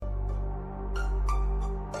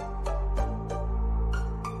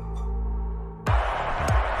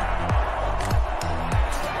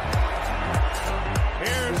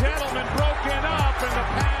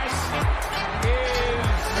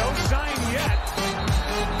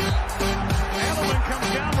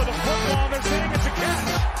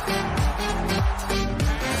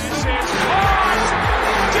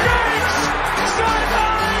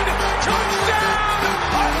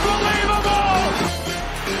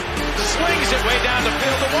it way down the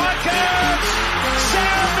field to Watkins.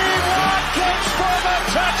 Sammy Watkins for the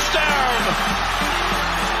touchdown.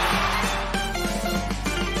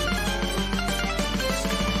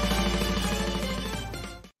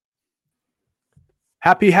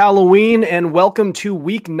 Happy Halloween and welcome to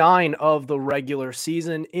week 9 of the regular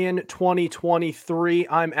season in 2023.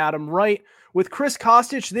 I'm Adam Wright with Chris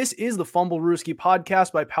Costich. This is the Fumblerooski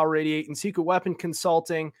podcast by Power 88 and Secret Weapon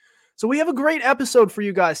Consulting. So we have a great episode for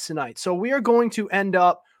you guys tonight. So we are going to end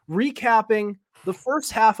up recapping the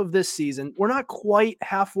first half of this season. We're not quite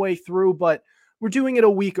halfway through, but we're doing it a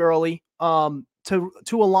week early to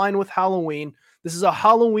align with Halloween. This is a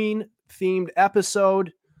Halloween themed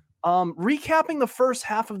episode. Recapping the first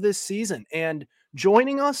half of this season, and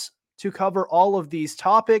joining us to cover all of these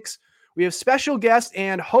topics, we have special guest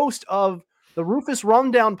and host of the Rufus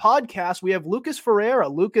Rundown podcast. We have Lucas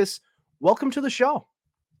Feriera. Lucas, welcome to the show.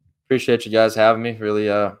 Appreciate you guys having me. Really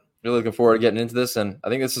looking forward to getting into this, and I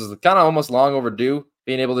think this is kind of almost long overdue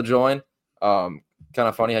being able to join. Kind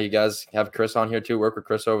of funny how you guys have Chris on here too. Work with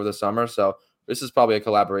Chris over the summer, so this is probably a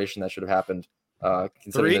collaboration that should have happened.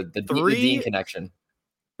 Considering the Dean connection.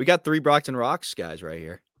 We got 3 Brockton Rocks guys right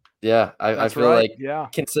here. Yeah, I feel right.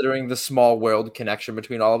 like considering the small world connection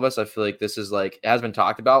between all of us, I feel like this is like it has been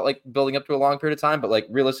talked about like building up to a long period of time, but like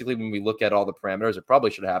realistically, when we look at all the parameters, it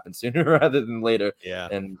probably should happen sooner rather than later. Yeah,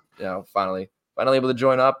 and finally able to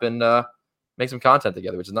join up and make some content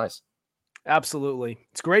together, which is nice. Absolutely,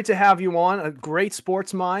 it's great to have you on. A great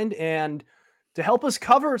sports mind, and to help us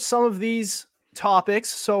cover some of these topics.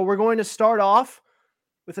 So we're going to start off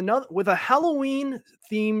with a Halloween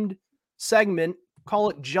themed segment,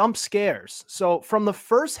 call it jump scares. So from the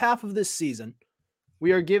first half of this season,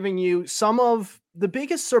 we are giving you some of the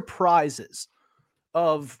biggest surprises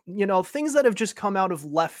of, things that have just come out of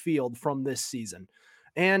left field from this season.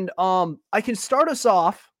 And I can start us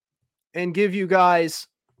off and give you guys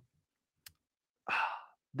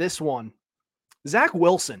this one. Zach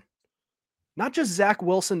Wilson. Not just Zach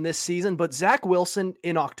Wilson this season, but Zach Wilson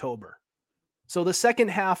in October. So the second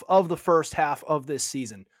half of the first half of this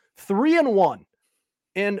season, 3-1.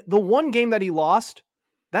 And the one game that he lost,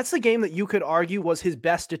 that's the game that you could argue was his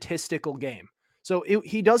best statistical game. So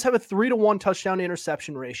he does have a 3-1 touchdown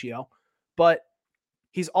interception ratio, but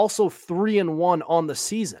he's also 3-1 on the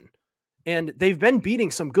season. And they've been beating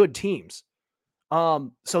some good teams.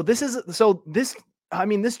 This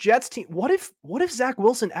Jets team, what if Zach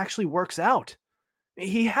Wilson actually works out?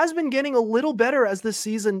 He has been getting a little better as the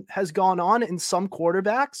season has gone on in some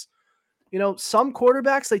quarterbacks. Some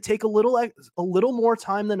quarterbacks, they take a little more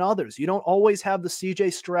time than others. You don't always have the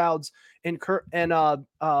CJ Strouds and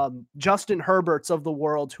Justin Herberts of the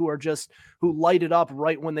world who light it up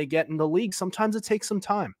right when they get in the league. Sometimes it takes some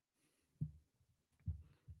time.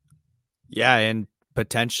 Yeah, and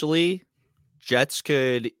potentially Jets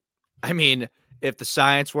could, if the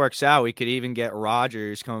science works out, we could even get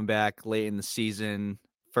Rodgers coming back late in the season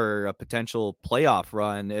for a potential playoff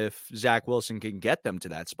run if Zach Wilson can get them to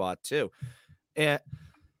that spot too. And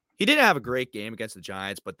he didn't have a great game against the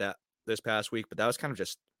Giants, but this past week, but that was kind of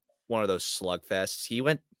just one of those slugfests. He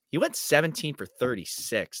went 17 for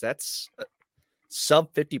 36. That's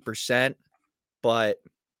sub 50%, but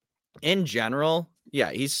in general,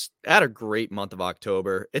 yeah, he's had a great month of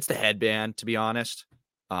October. It's the headband, to be honest.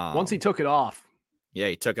 Once he took it off. Yeah,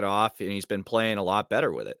 he took it off, and he's been playing a lot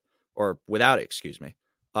better with it, or without it, excuse me.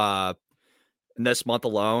 In this month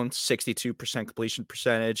alone, 62% completion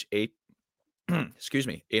percentage,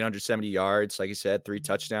 870 yards, like you said, 3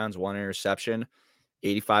 touchdowns, 1 interception,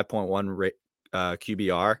 85.1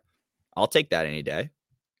 QBR. I'll take that any day.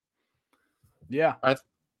 Yeah.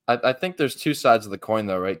 I think there's 2 sides of the coin,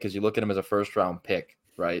 though, right? Because you look at him as a first-round pick,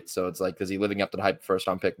 right? So it's like, is he living up to the hype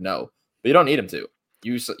first-round pick? No. But you don't need him to.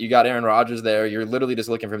 You got Aaron Rodgers there. You're literally just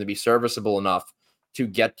looking for him to be serviceable enough to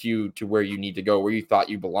get you to where you need to go, where you thought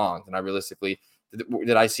you belonged. And I realistically,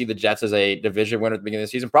 did I see the Jets as a division winner at the beginning of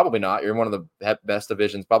the season? Probably not. You're in one of the best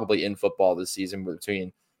divisions probably in football this season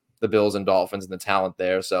between the Bills and Dolphins and the talent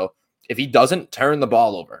there. So if he doesn't turn the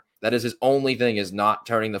ball over, that is his only thing, is not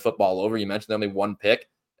turning the football over. You mentioned only 1 pick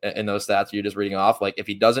in those stats you're just reading off. Like, if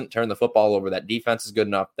he doesn't turn the football over, that defense is good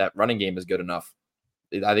enough, that running game is good enough.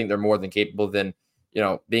 I think they're more than capable than,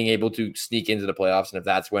 being able to sneak into the playoffs. And if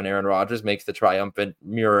that's when Aaron Rodgers makes the triumphant,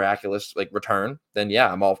 miraculous return, then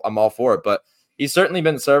yeah, I'm all for it. But he's certainly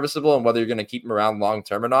been serviceable, and whether you're going to keep him around long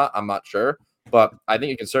term or not, I'm not sure. But I think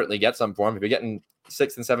you can certainly get some for him. If you're getting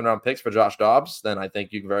 6th and 7th round picks for Josh Dobbs, then I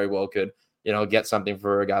think you very well could, get something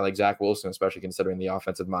for a guy like Zach Wilson, especially considering the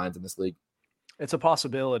offensive minds in this league. It's a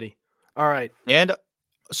possibility. All right. And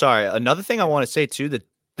sorry, another thing I want to say too, that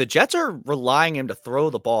the Jets are relying him to throw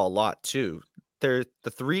the ball a lot too. the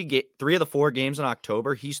three of the 4 games in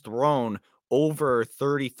October, he's thrown over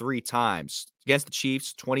 33 times. Against the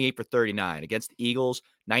Chiefs, 28 for 39. Against the Eagles,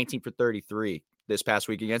 19 for 33. This past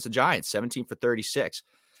week against the Giants, 17 for 36.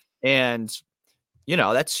 And,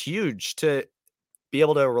 that's huge to be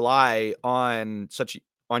able to rely on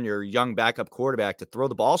your young backup quarterback to throw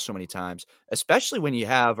the ball so many times, especially when you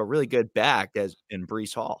have a really good back as in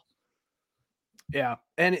Breece Hall. Yeah.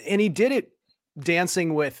 And he did it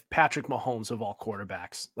dancing with Patrick Mahomes of all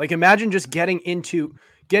quarterbacks. Like, imagine just getting into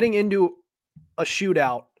a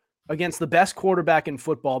shootout against the best quarterback in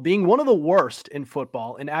football, being one of the worst in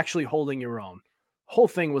football, and actually holding your own. Whole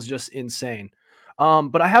thing was just insane.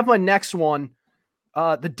 But I have my next one.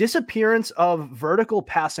 The disappearance of vertical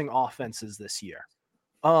passing offenses this year.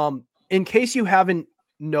 In case you haven't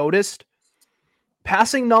noticed,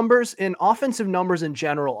 passing numbers and offensive numbers in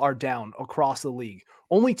general are down across the league.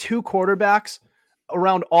 Only 2 quarterbacks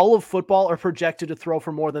around all of football are projected to throw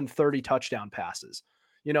for more than 30 touchdown passes.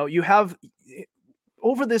 You have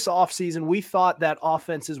over this offseason, we thought that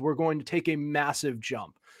offenses were going to take a massive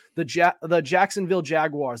jump. The Jacksonville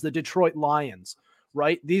Jaguars, the Detroit Lions,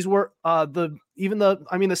 right? These were the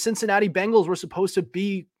Cincinnati Bengals were supposed to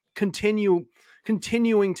be continuing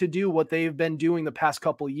to do what they've been doing the past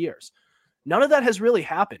couple of years. None of that has really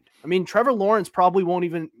happened. I mean, Trevor Lawrence probably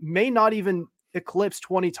may not even eclipse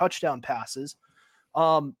 20 touchdown passes.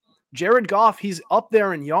 Jared Goff, he's up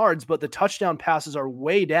there in yards, but the touchdown passes are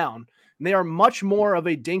way down. And they are much more of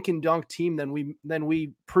a dink and dunk team than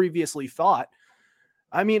we previously thought.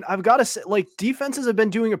 I mean, I've got to say, like, defenses have been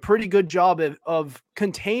doing a pretty good job of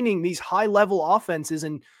containing these high-level offenses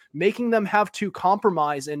and making them have to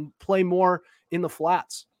compromise and play more in the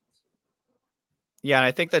flats. Yeah, and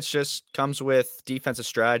I think that's just comes with defensive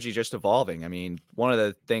strategy just evolving. I mean, one of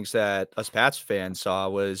the things that us Pats fans saw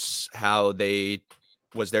was how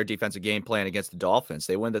their defensive game plan against the Dolphins.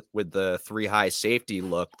 They went with the 3 high safety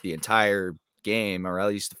look the entire game, or at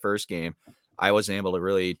least the first game. I wasn't able to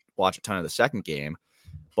really watch a ton of the second game,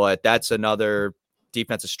 but that's another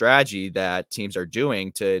defensive strategy that teams are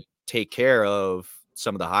doing to take care of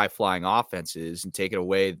some of the high flying offenses and take it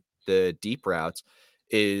away the deep routes,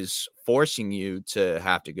 is forcing you to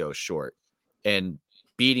have to go short and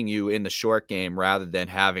beating you in the short game rather than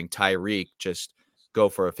having Tyreek just go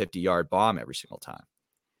for a 50-yard bomb every single time.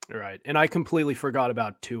 Right. And I completely forgot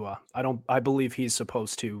about Tua. I believe he's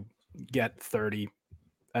supposed to get 30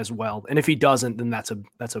 as well. And if he doesn't, then that's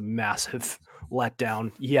a massive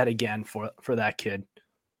letdown yet again for that kid.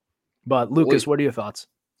 But Lucas, what are your thoughts?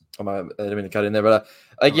 I didn't mean to cut in there, but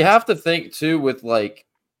you have to think too with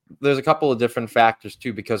there's a couple of different factors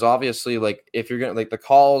too, because obviously if you're going to the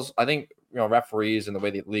calls, I think, referees and the way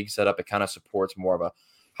the league set up, it kind of supports more of a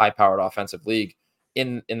high powered offensive league.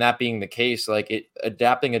 In that being the case,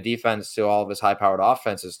 adapting a defense to all of this high powered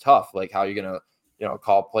offense is tough. Like, how you're going to,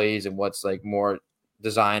 call plays and what's more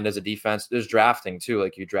designed as a defense. There's drafting too.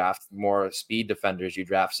 You draft more speed defenders, you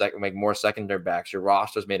draft more secondary backs, your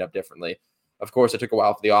roster's made up differently. Of course, it took a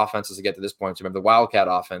while for the offenses to get to this point. So remember, the Wildcat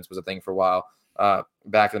offense was a thing for a while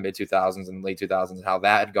back in the mid 2000s and late 2000s, and how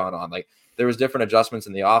that had gone on. There was different adjustments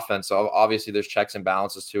in the offense. So obviously there's checks and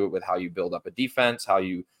balances to it with how you build up a defense, how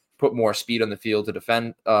you put more speed on the field to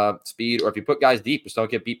defend speed, or if you put guys deep, just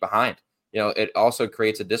don't get beat behind. It also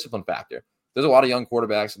creates a discipline factor. There's a lot of young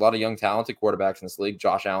quarterbacks, a lot of young talented quarterbacks in this league.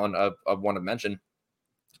 Josh Allen of one to mention,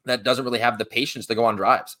 that doesn't really have the patience to go on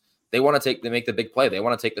drives. They make the big play. They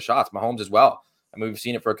want to take the shots. Mahomes as well. I mean, we've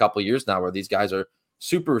seen it for a couple of years now where these guys are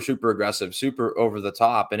super, super aggressive, super over the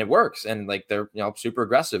top, and it works. And they're, super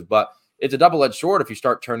aggressive, but it's a double-edged sword if you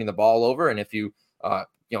start turning the ball over. And if you,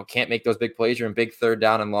 can't make those big plays, you're in big 3rd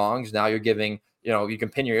down and longs. Now you're giving, you can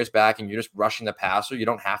pin your ears back and you're just rushing the passer. You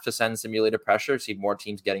don't have to send simulated pressure. See more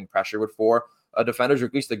teams getting pressure with 4 defenders, or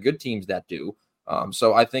at least the good teams that do.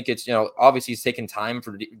 So I think it's, obviously it's taking time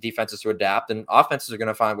for defenses to adapt, and offenses are going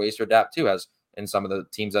to find ways to adapt too, as in some of the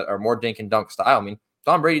teams that are more dink and dunk style. I mean,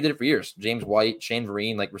 Tom Brady did it for years. James White, Shane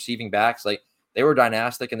Vereen, receiving backs, they were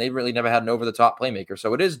dynastic, and they really never had an over-the-top playmaker.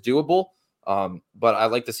 So it is doable. But I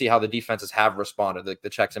like to see how the defenses have responded. The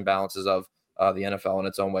checks and balances of the NFL in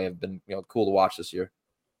its own way have been, cool to watch this year.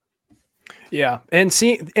 Yeah,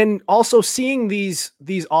 and also seeing these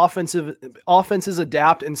offenses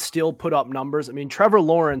adapt and still put up numbers. I mean, Trevor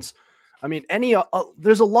Lawrence. I mean,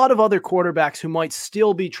 there's a lot of other quarterbacks who might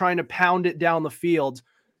still be trying to pound it down the field.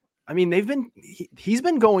 I mean, he's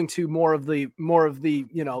been going to more of the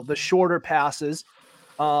the shorter passes,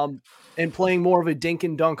 and playing more of a dink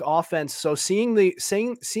and dunk offense. So seeing the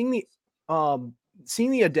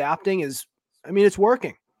adapting is, I mean, it's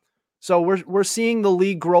working. So we're seeing the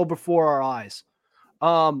league grow before our eyes.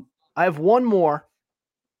 I have one more.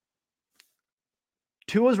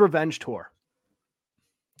 Tua's revenge tour.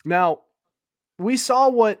 Now, we saw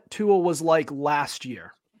what Tua was like last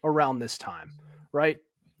year around this time, right?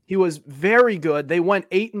 He was very good. They went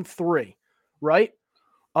 8-3, right?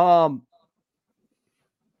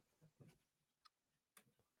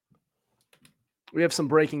 We have some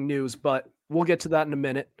breaking news, but we'll get to that in a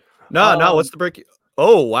minute. No, what's the breaking?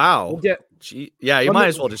 Oh, wow. You might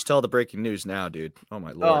as well just tell the breaking news now, dude. Oh,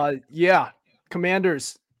 my Lord. Yeah.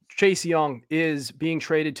 Commanders, Chase Young is being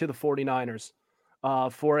traded to the 49ers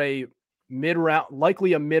for a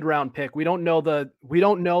likely a mid-round pick. We don't know the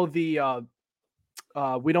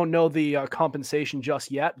compensation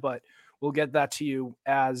just yet, but we'll get that to you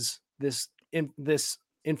as this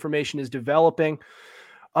information is developing.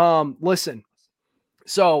 Listen,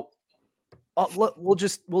 so we'll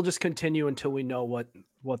just continue until we know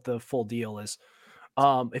what the full deal is.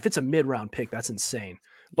 If it's a mid-round pick, that's insane.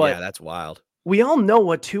 But yeah, that's wild. We all know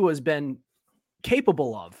what Tua has been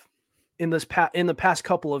capable of in the past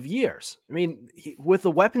couple of years. I mean, with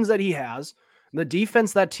the weapons that he has, the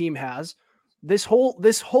defense that team has, this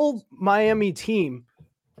whole Miami team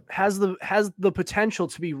has the potential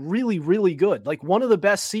to be really, really good. Like one of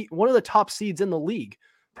the top seeds in the league.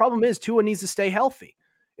 Problem is Tua needs to stay healthy.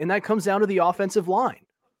 And that comes down to the offensive line.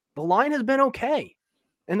 The line has been okay.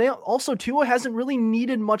 And Tua hasn't really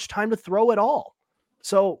needed much time to throw at all.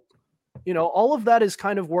 So, all of that is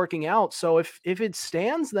kind of working out. So if it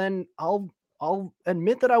stands, then I'll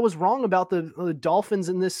admit that I was wrong about the Dolphins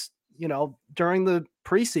in this, during the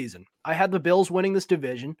preseason. I had the Bills winning this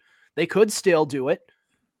division. They could still do it,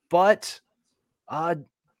 but I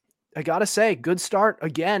gotta say, good start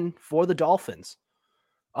again for the Dolphins.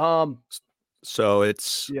 So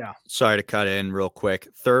it's sorry to cut in real quick.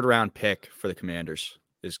 3rd round pick for the Commanders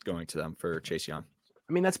is going to them for Chase Young.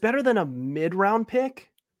 I mean, that's better than a mid-round pick.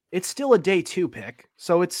 It's still a day 2 pick.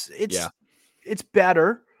 So it's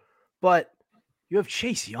better, but you have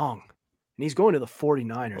Chase Young and he's going to the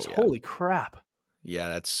 49ers. Oh, yeah. Holy crap. Yeah.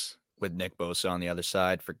 That's with Nick Bosa on the other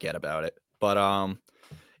side. Forget about it. But,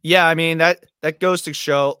 yeah, I mean, that goes to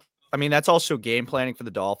show, I mean, that's also game planning for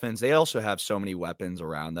the Dolphins. They also have so many weapons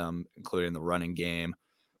around them, including the running game.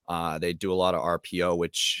 They do a lot of RPO,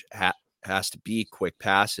 which has to be quick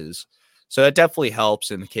passes. So that definitely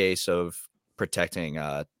helps in the case of protecting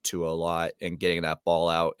Tua a lot and getting that ball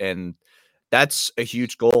out. And that's a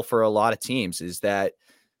huge goal for a lot of teams, is that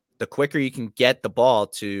the quicker you can get the ball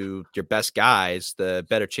to your best guys, the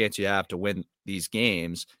better chance you have to win these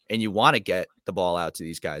games. And you want to get the ball out to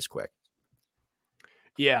these guys quick.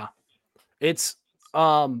 Yeah. It's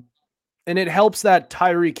and it helps that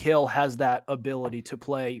Tyreek Hill has that ability to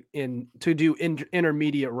play to do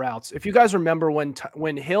intermediate routes. If you guys remember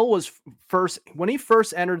when Hill was when he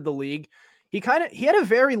first entered the league, he had a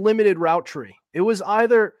very limited route tree. It was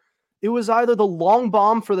either the long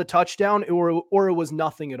bomb for the touchdown or it was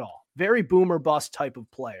nothing at all. Very boom or bust type of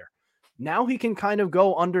player. Now he can kind of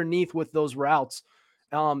go underneath with those routes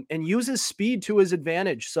and use his speed to his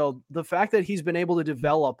advantage. So the fact that he's been able to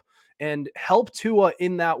develop and help Tua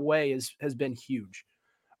in that way has been huge.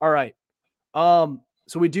 All right. So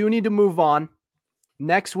we do need to move on.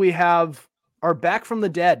 Next, we have our Back from the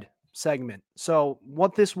Dead segment. So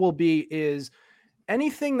what this will be is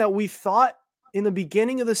anything that we thought in the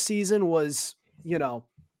beginning of the season was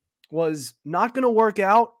not going to work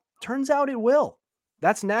out. Turns out it will.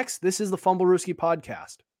 That's next. This is the Fumblerooski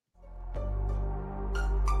podcast.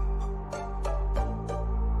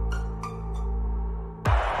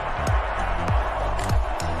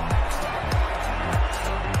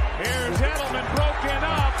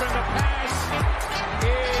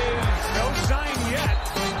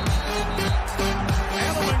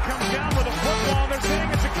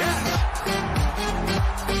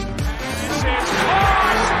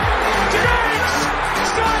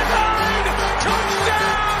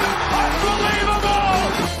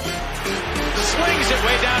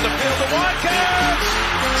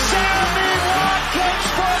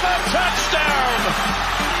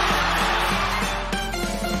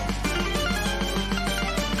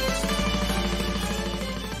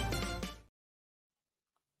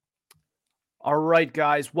 All right,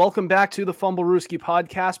 guys, welcome back to the Fumblerooski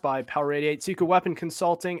podcast by Power 88 Secret Weapon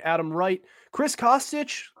Consulting. Adam Wright, Chris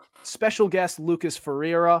Costich, special guest Lucas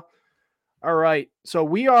Feriera. All right, so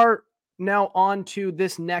we are now on to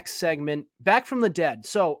this next segment, Back from the Dead.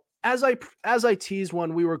 So as I teased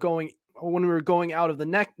when we were going out of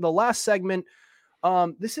the last segment,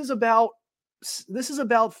 this is about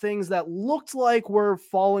things that looked like were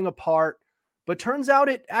falling apart, but turns out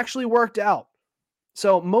it actually worked out.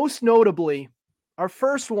 So most notably, our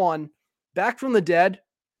first one, Back from the Dead,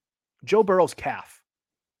 Joe Burrow's calf.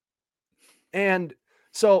 And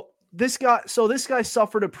so this guy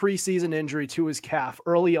suffered a preseason injury to his calf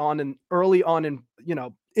early on in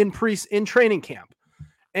training camp.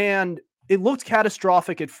 And it looked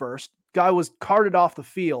catastrophic at first. Guy was carted off the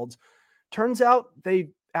field. Turns out they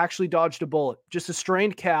actually dodged a bullet, just a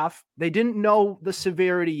strained calf. They didn't know the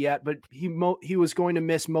severity yet, but he was going to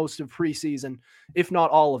miss most of preseason, if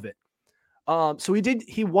not all of it. So he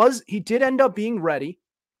did end up being ready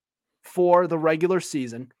for the regular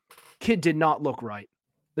season. Kid did not look right.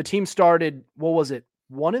 The team started,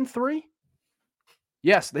 1-3?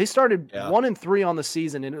 Yes, they started 1-3 on the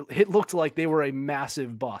season, and it looked like they were a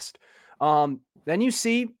massive bust. Then you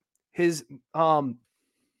see that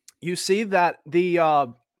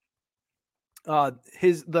the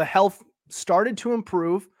health started to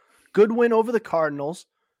improve. Good win over the Cardinals,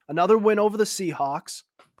 another win over the Seahawks.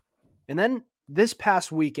 And then this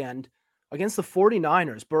past weekend against the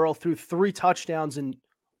 49ers, Burrow threw 3 touchdowns and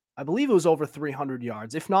I believe it was over 300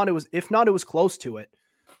 yards. If not, it was close to it.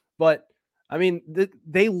 But I mean,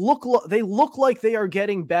 they look like they are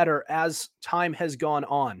getting better as time has gone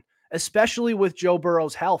on, especially with Joe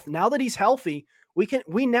Burrow's health. Now that he's healthy,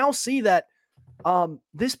 we now see that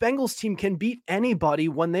this Bengals team can beat anybody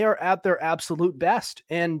when they are at their absolute best.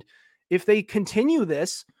 And if they continue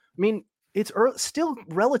this, I mean, it's still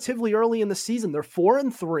relatively early in the season. They're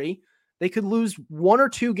 4-3. They could lose 1 or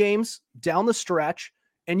 2 games down the stretch,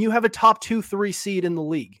 and you have a top 2-3 seed in the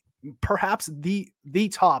league, perhaps the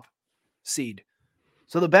top seed.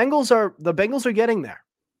 So the Bengals are getting there.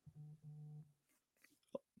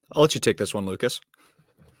 I'll let you take this one, Lucas.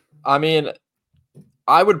 I mean,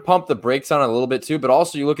 I would pump the brakes on it a little bit too, but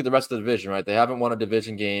also you look at the rest of the division, right? They haven't won a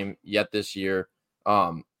division game yet this year,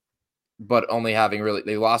 but only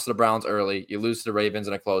they lost to the Browns early. You lose to the Ravens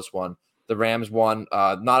in a close one. The Rams won,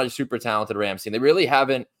 not a super talented Rams team. They really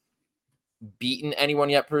haven't beaten anyone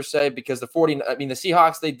yet per se, because the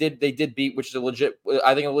Seahawks they did beat, which is a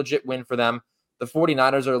legit win for them. The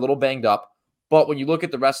 49ers are a little banged up, but when you look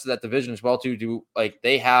at the rest of that division as well too,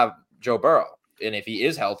 they have Joe Burrow, and if he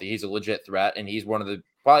is healthy, he's a legit threat, and he's one of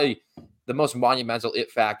probably the most monumental it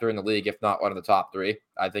factor in the league, if not one of the top 3,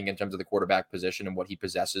 I think, in terms of the quarterback position and what he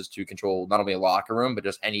possesses to control not only a locker room, but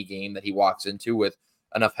just any game that he walks into with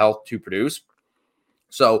enough health to produce.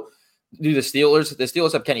 So do the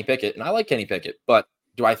Steelers have Kenny Pickett, and I like Kenny Pickett, but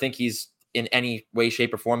do I think he's in any way,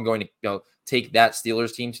 shape, or form going to take that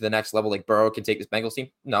Steelers team to the next level like Burrow can take this Bengals team?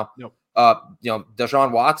 No.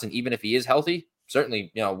 Deshaun Watson, even if he is healthy,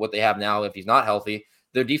 certainly, what they have now, if he's not healthy,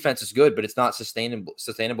 their defense is good, but it's not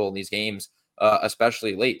sustainable in these games,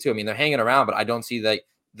 especially late too. I mean, they're hanging around, but I don't see the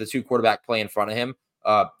 2 quarterback play in front of him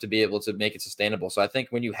to be able to make it sustainable. So I think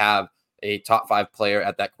when you have a top 5 player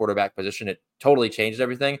at that quarterback position, it totally changes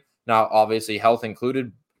everything. Now, obviously, health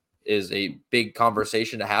included is a big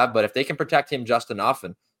conversation to have, but if they can protect him just enough,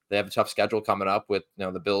 and they have a tough schedule coming up with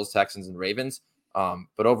the Bills, Texans, and Ravens,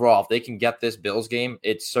 but overall, if they can get this Bills game,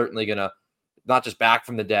 it's certainly going to not just back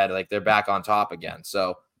from the dead, like they're back on top again.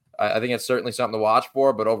 So I think it's certainly something to watch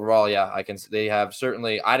for, but overall, yeah, I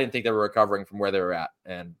didn't think they were recovering from where they were at,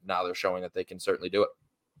 and now they're showing that they can certainly do it.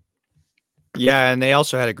 Yeah, and they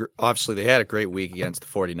also had a great week against the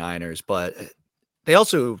 49ers, but they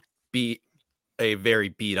also beat a very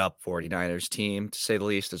beat up 49ers team, to say the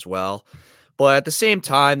least, as well. But at the same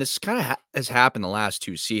time, this kind of has happened the last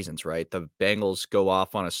 2 seasons, right? The Bengals go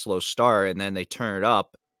off on a slow start, and then they turn it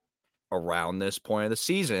up around this point of the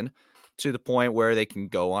season to the point where they can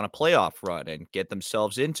go on a playoff run and get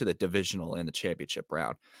themselves into the divisional and the championship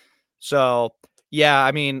round. So, yeah,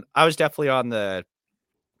 I mean, I was definitely on the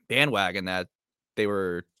bandwagon that they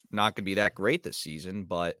were not going to be that great this season,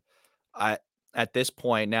 but at this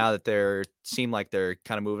point, now that seem like they're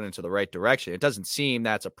kind of moving into the right direction, it doesn't seem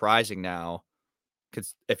that surprising now,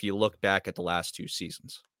 because if you look back at the last 2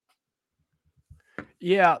 seasons.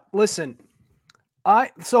 Yeah, listen,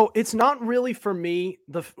 so it's not really for me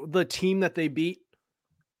the team that they beat.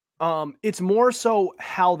 It's more so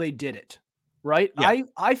how they did it, right? Yeah.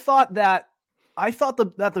 I thought that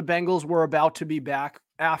the Bengals were about to be back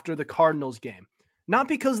after the Cardinals game, not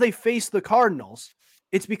because they faced the Cardinals.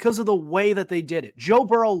 It's because of the way that they did it. Joe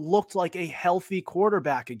Burrow looked like a healthy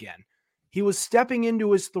quarterback again. He was stepping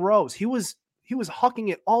into his throws. He was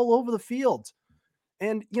hucking it all over the field.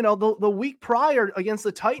 And, the week prior against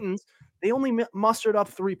the Titans, they only mustered up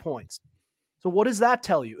 3 points. So what does that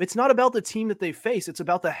tell you? It's not about the team that they face. It's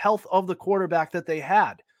about the health of the quarterback that they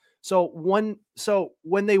had. So when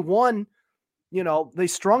they won, they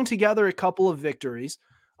strung together a couple of victories.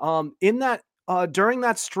 During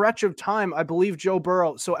that stretch of time, I believe Joe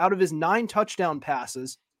Burrow, so out of his 9 touchdown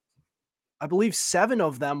passes, I believe 7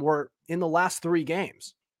 of them were in the last 3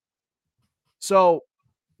 games. So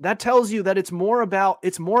that tells you that it's more about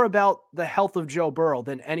the health of Joe Burrow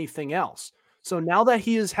than anything else. So now that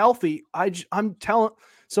he is healthy,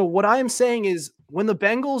 so what I am saying is when the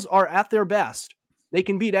Bengals are at their best, they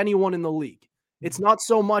can beat anyone in the league. It's not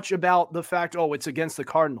so much about the fact, it's against the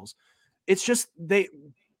Cardinals. It's just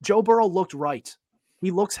Joe Burrow looked right. He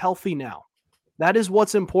looks healthy now. That is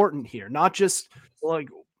what's important here, not just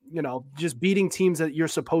just beating teams that you're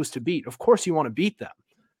supposed to beat. Of course you want to beat them,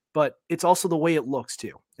 but it's also the way it looks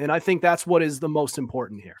too. And I think that's what is the most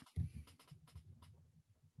important here.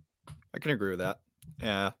 I can agree with that.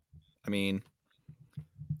 Yeah. I mean,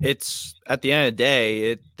 it's at the end of the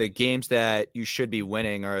day, the games that you should be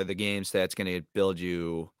winning are the games that's going to build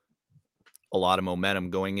you a lot of momentum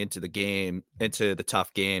going into the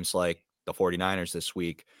tough games like the 49ers this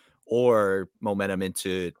week, or momentum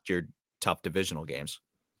into your tough divisional games.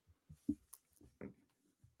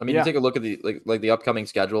 I mean, you take a look at the upcoming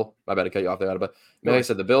schedule. My bad to cut you off there, but like I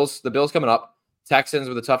said, the Bills coming up, Texans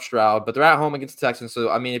with a tough Stroud, but they're at home against the Texans. So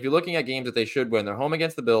I mean, if you're looking at games that they should win, they're home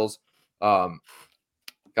against the Bills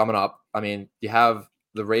coming up. I mean, you have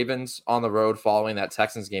the Ravens on the road following that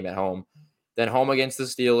Texans game at home, then home against the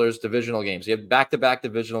Steelers, divisional games. You have back-to-back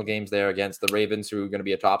divisional games there against the Ravens, who are going to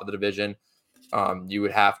be atop of the division. You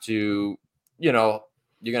would have to, you're going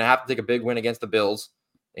to have to take a big win against the Bills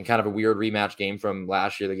in kind of a weird rematch game from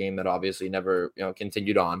last year, the game that obviously never,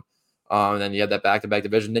 continued on. And then you have that back-to-back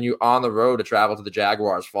division. Then you're on the road to travel to the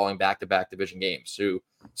Jaguars following back-to-back division games.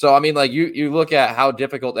 So I mean, like you look at how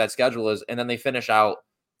difficult that schedule is, and then they finish out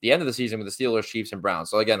the end of the season with the Steelers, Chiefs, and Browns.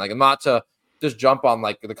 So again, like I'm not to just jump on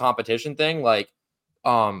like the competition thing. Like,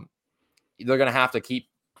 they're going to have to keep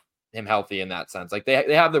him healthy in that sense. Like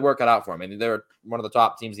they have the work cut out for him. I mean, they're one of the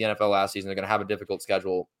top teams in the NFL last season. They're going to have a difficult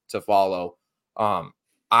schedule to follow.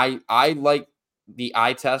 I like the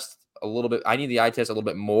eye test a little bit. I need the eye test a little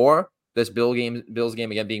bit more. This Bills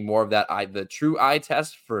game again being more of that the true eye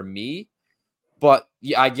test for me. But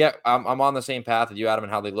yeah, I'm on the same path with you, Adam,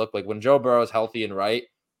 and how they look. Like when Joe Burrow is healthy and right,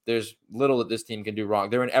 there's little that this team can do wrong.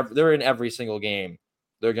 They're in every single game.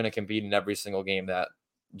 They're going to compete in every single game that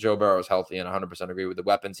Joe Burrow is healthy, and 100% agree with the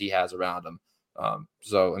weapons he has around him.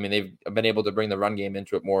 So I mean, they've been able to bring the run game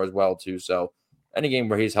into it more as well too. So any game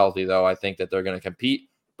where he's healthy, though, I think that they're going to compete.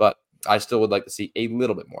 But I still would like to see a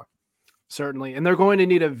little bit more. Certainly. And they're going to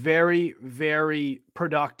need a very, very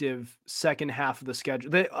productive second half of the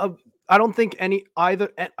schedule. I don't think any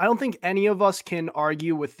of us can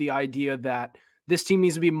argue with the idea that this team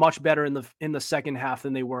needs to be much better in the second half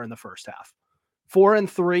than they were in the first half.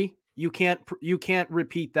 4-3, you can't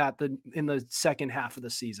repeat that in the second half of the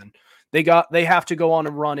season. They have to go on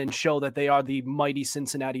a run and show that they are the mighty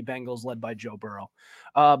Cincinnati Bengals led by Joe Burrow.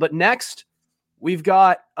 But next we've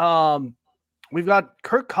got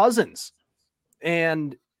Kirk Cousins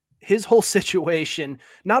and his whole situation.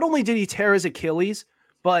 Not only did he tear his Achilles,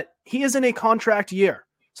 but he is in a contract year.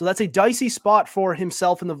 So that's a dicey spot for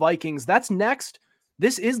himself and the Vikings. That's next.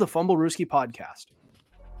 This is the Fumblerooski podcast.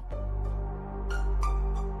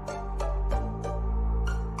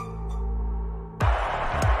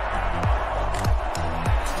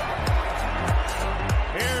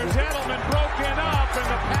 Here's Edelman broken up, and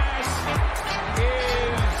the pass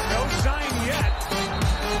is no sign yet.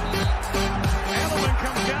 Edelman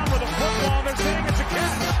comes down with a football. They're saying it's a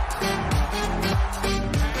catch.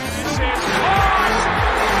 This is caught.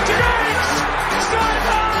 Diggs!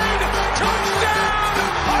 Sideline! Touchdown!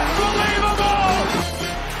 Unbelievable!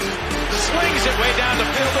 Swings it way down the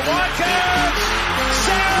field to Watkins.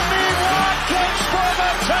 Sammy Watkins for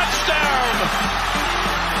the touchdown.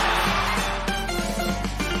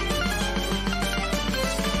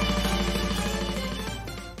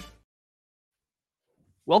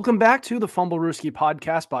 Welcome back to the Fumblerooski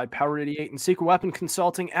podcast by Power 88 and Secret Weapon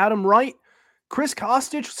Consulting. Adam Wright, Chris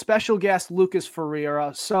Costich, special guest Lucas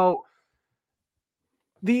Feriera. So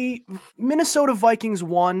the Minnesota Vikings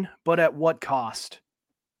won, but at what cost?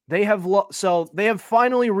 They have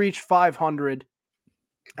finally reached 500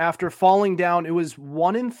 after falling down. It was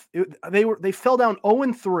they fell down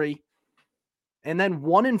 0-3 and then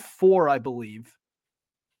 1-4, I believe.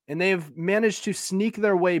 And they have managed to sneak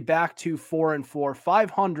their way back to 4-4,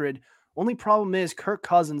 500. Only problem is Kirk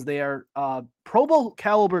Cousins, their Pro Bowl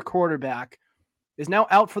caliber quarterback, is now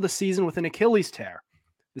out for the season with an Achilles tear.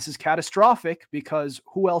 This is catastrophic because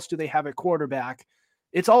who else do they have at quarterback?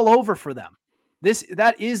 It's all over for them.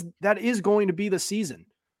 That is going to be the season.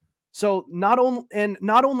 So not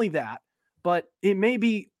only that, but it may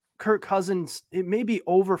be Kirk Cousins. It may be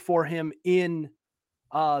over for him in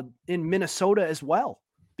Minnesota as well,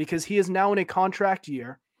 because he is now in a contract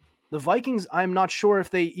year. The Vikings, I'm not sure if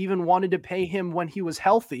they even wanted to pay him when he was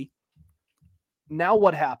healthy. Now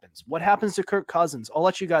what happens? What happens to Kirk Cousins? I'll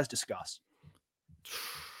let you guys discuss.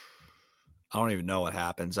 I don't even know what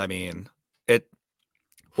happens. I mean,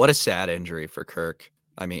 what a sad injury for Kirk.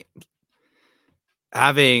 I mean,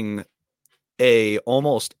 having a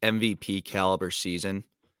almost MVP caliber season,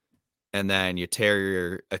 and then you tear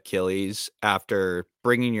your Achilles after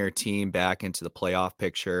bringing your team back into the playoff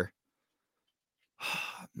picture.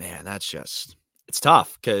 Man, it's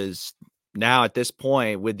tough because now at this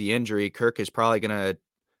point with the injury, Kirk is probably going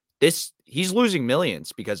to, he's losing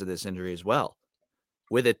millions because of this injury as well,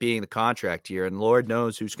 with it being the contract year. And Lord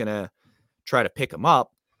knows who's going to try to pick him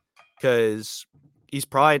up because he's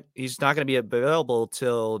not going to be available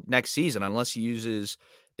till next season unless he uses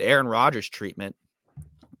the Aaron Rodgers treatment.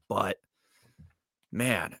 But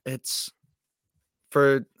man, I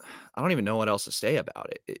don't even know what else to say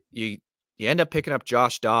about it. You end up picking up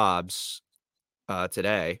Josh Dobbs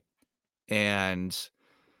today, and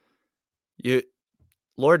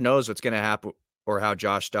Lord knows what's going to happen or how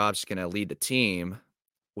Josh Dobbs is going to lead the team,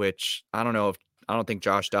 which I don't think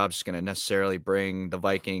Josh Dobbs is going to necessarily bring the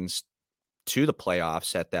Vikings to the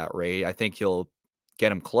playoffs at that rate. I think he'll get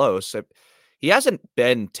them close. He hasn't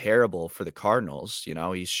been terrible for the Cardinals.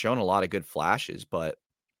 He's shown a lot of good flashes, but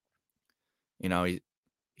he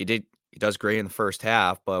does great in the first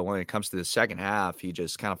half, but when it comes to the second half, he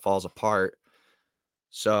just kind of falls apart.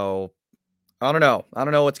 So I don't know. I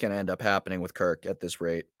don't know what's going to end up happening with Kirk at this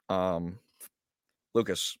rate.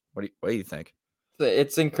 Lucas, what do you think?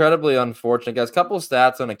 It's incredibly unfortunate, guys. Couple of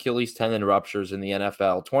stats on Achilles tendon ruptures in the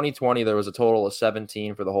NFL. 2020, there was a total of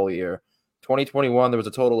 17 for the whole year. 2021, there was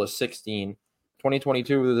a total of 16.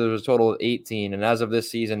 2022, there was a total of 18. And as of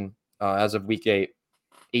this season, as of week 8,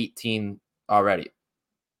 18 already.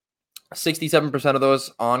 67% of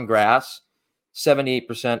those on grass,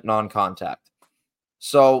 78% non-contact.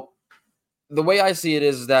 So the way I see it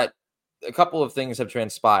is that a couple of things have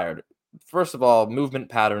transpired. First of all, movement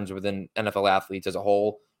patterns within NFL athletes as a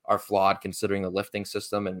whole are flawed considering the lifting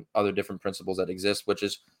system and other different principles that exist,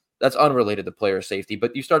 that's unrelated to player safety.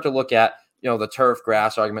 But you start to look at, the turf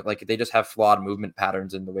grass argument, like they just have flawed movement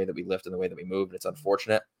patterns in the way that we lift and the way that we move. And it's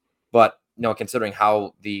unfortunate. But, considering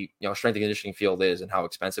how the, strength and conditioning field is and how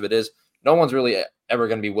expensive it is, no one's really ever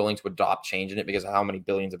going to be willing to adopt change in it because of how many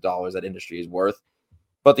billions of dollars that industry is worth.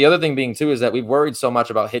 But the other thing being too is that we've worried so much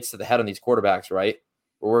about hits to the head on these quarterbacks, right?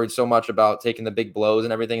 We're worried so much about taking the big blows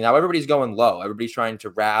and everything. Now everybody's going low. Everybody's trying to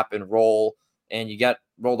wrap and roll, and you get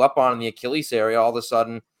rolled up on in the Achilles area all of a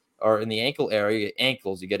sudden, or in the ankle area, you get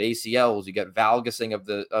ankles, you get ACLs, you get valgusing of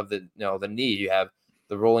the knee. You have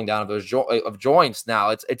the rolling down of those joints. Now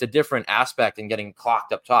it's a different aspect in getting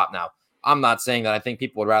clocked up top. Now I'm not saying that I think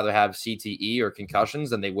people would rather have CTE or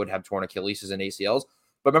concussions than they would have torn Achilles and ACLs.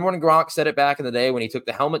 But remember when Gronk said it back in the day when he took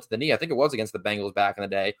the helmet to the knee? I think it was against the Bengals back in the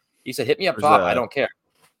day. He said, "Hit me up top. I don't care."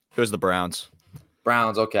 It was the Browns.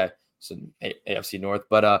 Okay. So AFC North.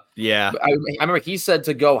 But yeah, I remember he said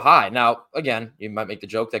to go high. Now, again, you might make the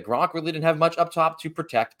joke that Gronk really didn't have much up top to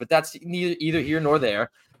protect, but that's either here nor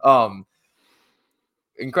there.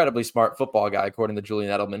 Incredibly smart football guy, according to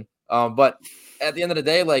Julian Edelman. But at the end of the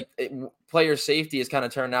day, player safety is kind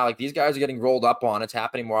of turned out. Like these guys are getting rolled up on. It's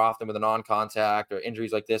happening more often with a non-contact or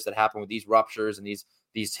injuries like this that happen with these ruptures and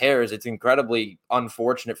these tears. It's incredibly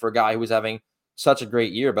unfortunate for a guy who was having such a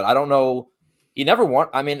great year, but I don't know. He never won.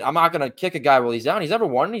 I mean, I'm not going to kick a guy while he's down. He's never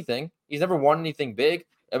won anything. He's never won anything big.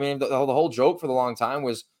 I mean, the whole joke for the long time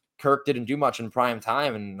was Kirk didn't do much in prime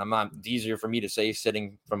time, and it's easier for me to say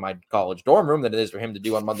sitting from my college dorm room than it is for him to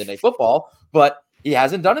do on Monday Night Football, but he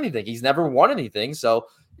hasn't done anything. He's never won anything. So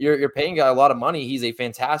you're paying a guy a lot of money. He's a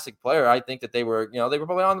fantastic player. I think that they were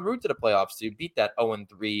probably on the route to the playoffs to beat that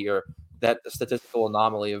 0-3 or that statistical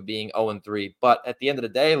anomaly of being 0-3. But at the end of the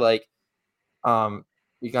day,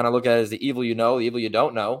 you kind of look at it as the evil the evil you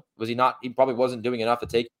don't know. Was he not? He probably wasn't doing enough to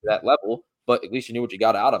take you to that level, but at least you knew what you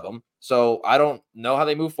got out of him. So I don't know how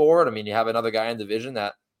they move forward. I mean, you have another guy in the division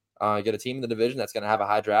that you get a team in the division that's going to have a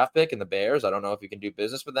high draft pick in the Bears. I don't know if you can do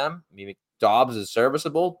business with them. I mean, Dobbs is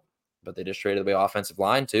serviceable, but they just traded away offensive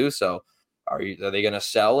line too. So are they going to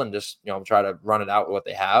sell and just try to run it out with what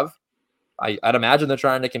they have? I'd imagine they're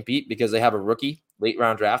trying to compete because they have a rookie late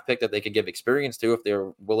round draft pick that they could give experience to if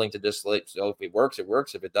they're willing to just so if it works, it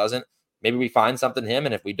works. If it doesn't, maybe we find something him.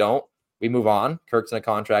 And if we don't, we move on. Kirk's in a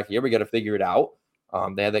contract year. We got to figure it out.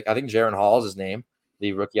 They had I think Jaron Hall is his name,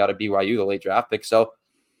 the rookie out of BYU, the late draft pick. So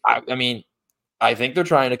I mean, I think they're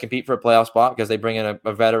trying to compete for a playoff spot because they bring in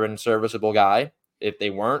a veteran serviceable guy. If they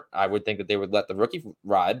weren't, I would think that they would let the rookie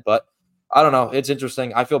ride, but I don't know. It's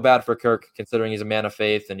interesting. I feel bad for Kirk considering he's a man of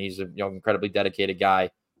faith and he's a incredibly dedicated guy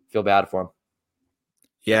feel bad for him.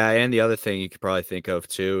 Yeah, and the other thing you could probably think of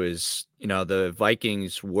too is, the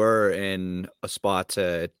Vikings were in a spot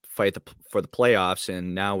to fight for the playoffs,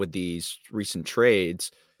 and now with these recent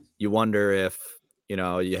trades, you wonder if,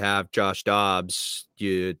 you have Josh Dobbs,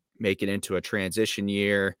 you make it into a transition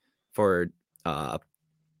year for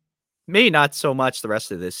maybe not so much the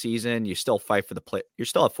rest of this season. You still fight for the play. You're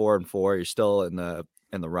still at 4-4. You're still in the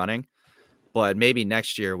running, but maybe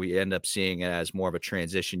next year we end up seeing it as more of a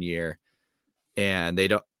transition year. And they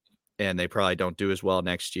probably don't do as well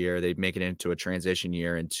next year. They make it into a transition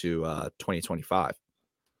year into 2025.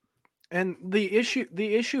 And the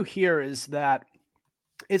issue here is that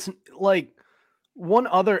it's like one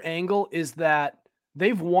other angle is that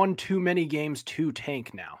they've won too many games to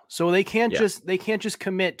tank now. So they can't just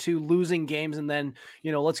commit to losing games and then,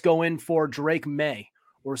 let's go in for Drake May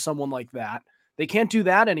or someone like that. They can't do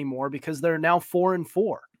that anymore because they're now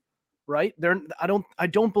 4-4. Right? I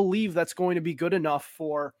don't believe that's going to be good enough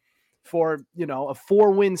for a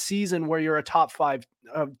 4-win season where you're a top five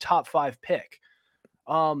pick.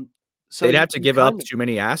 So they'd have to give up too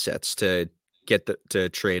many assets to get to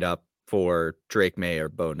trade up for Drake May or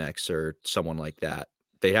Bo Nix or someone like that.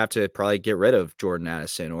 They have to probably get rid of Jordan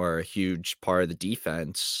Addison or a huge part of the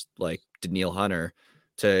defense like Daniil Hunter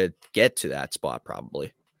to get to that spot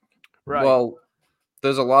probably. Right. Well,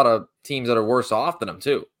 there's a lot of teams that are worse off than them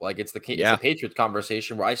too. Like it's the Patriots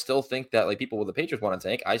conversation where I still think that like people with the Patriots want to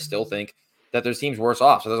tank. I still think that there's teams worse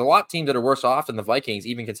off. So there's a lot of teams that are worse off than the Vikings,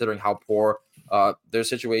 even considering how poor their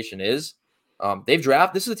situation is. This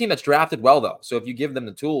is a team that's drafted well though. So if you give them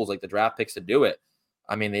the tools, like the draft picks to do it,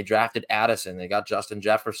 I mean, they drafted Addison. They got Justin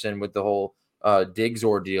Jefferson with the whole Diggs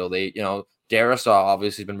ordeal. They, Darisaw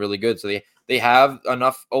obviously has been really good. So they have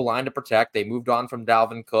enough O-line to protect. They moved on from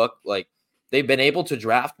Dalvin Cook. Like, they've been able to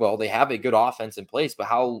draft well. They have a good offense in place, but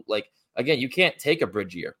again, you can't take a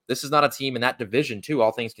bridge year. This is not a team in that division too,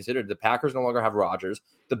 all things considered. The Packers no longer have Rodgers.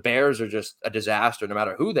 The Bears are just a disaster no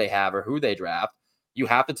matter who they have or who they draft. You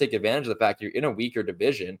have to take advantage of the fact you're in a weaker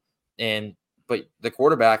division. But the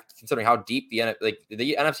quarterback, considering how deep the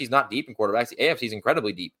NFC is not deep in quarterbacks, the AFC is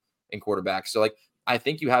incredibly deep in quarterbacks. So I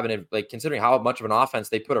think you have considering how much of an offense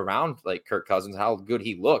they put around like Kirk Cousins, how good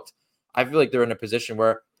he looked, I feel like they're in a position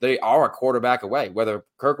where they are a quarterback away. Whether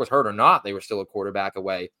Kirk was hurt or not, they were still a quarterback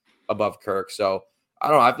away above Kirk. So I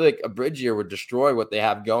don't know. I feel like a bridge year would destroy what they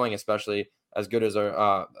have going, especially as good as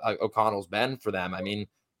O'Connell's been for them. I mean,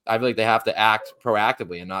 I feel like they have to act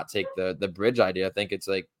proactively and not take the bridge idea. I think it's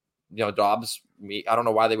like, Dobbs, I don't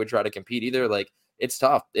know why they would try to compete either. Like, it's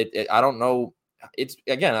tough. I don't know. It's,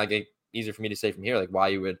 again, easier for me to say from here, like why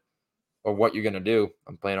you would or what you're going to do.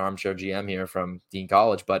 I'm playing armchair GM here from Dean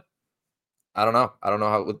College, but I don't know. I don't know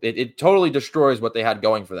how it totally destroys what they had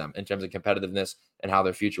going for them in terms of competitiveness and how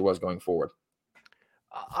their future was going forward.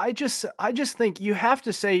 I just think you have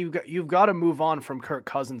to say you've got to move on from Kirk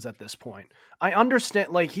Cousins at this point. I understand,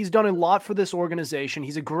 like, he's done a lot for this organization.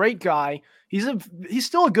 He's a great guy. He's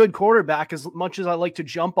still a good quarterback, as much as I like to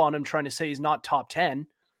jump on him trying to say he's not top 10.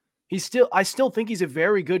 I still think he's a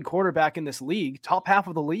very good quarterback in this league, top half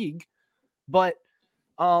of the league. But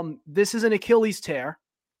this is an Achilles tear.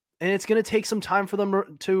 And it's going to take some time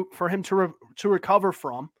for him to recover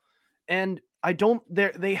from. And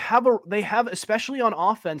they have, especially on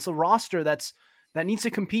offense, a roster that needs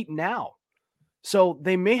to compete now. So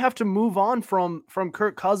they may have to move on from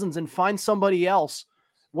Kirk Cousins and find somebody else,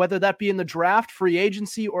 whether that be in the draft, free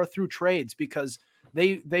agency, or through trades, because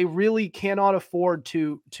they really cannot afford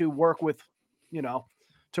to work with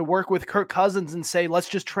Kirk Cousins and say, let's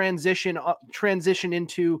just transition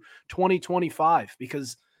into 2025,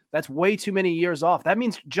 because that's way too many years off. That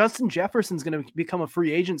means Justin Jefferson's going to become a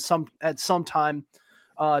free agent at some time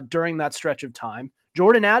during that stretch of time.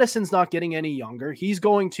 Jordan Addison's not getting any younger. He's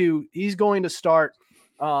going to start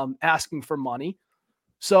asking for money.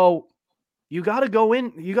 So you got to go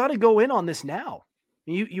in. You got to go in on this now.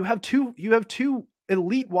 You have two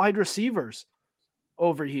elite wide receivers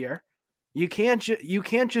over here. You can't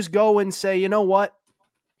just go and say, you know what?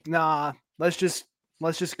 Nah, let's just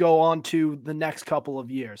go on to the next couple of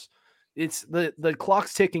years. It's the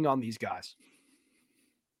clock's ticking on these guys.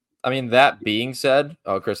 I mean, that being said,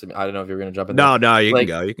 Chris, I don't know if you're going to jump in. No, you can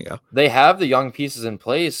go. You can go. They have the young pieces in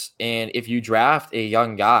place, and if you draft a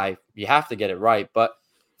young guy, you have to get it right. But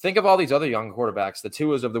think of all these other young quarterbacks, the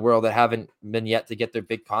Tuas of the world that haven't been yet to get their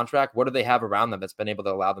big contract. What do they have around them that's been able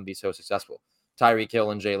to allow them to be so successful? Tyreek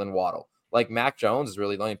Hill and Jalen Waddle. Like, Mac Jones is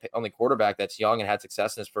really the only quarterback that's young and had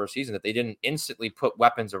success in his first season that they didn't instantly put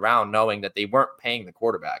weapons around, knowing that they weren't paying the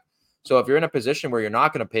quarterback. So if you're in a position where you're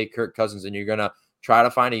not going to pay Kirk Cousins and you're going to try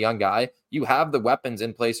to find a young guy. You have the weapons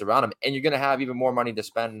in place around him, and you're going to have even more money to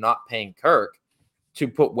spend not paying Kirk to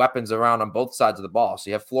put weapons around on both sides of the ball. So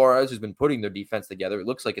you have Flores, who's been putting their defense together. It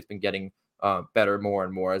looks like it's been getting better more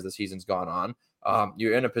and more as the season's gone on.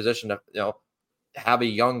 You're in a position to, have a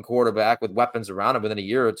young quarterback with weapons around him within a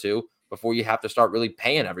year or two before you have to start really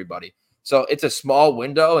paying everybody. So it's a small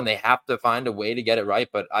window, and they have to find a way to get it right.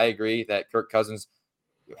 But I agree that Kirk Cousins,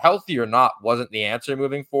 healthy or not, wasn't the answer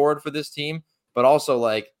moving forward for this team. But also,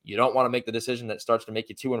 you don't want to make the decision that starts to make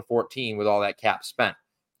you 2-14 with all that cap spent.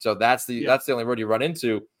 So that's the only road you run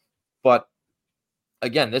into. But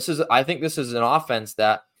again, I think this is an offense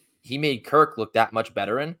that he made Kirk look that much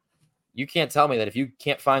better in. You can't tell me that if you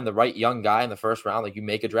can't find the right young guy in the first round, you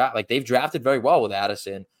make a draft. They've drafted very well with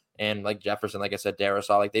Addison and Jefferson, like I said,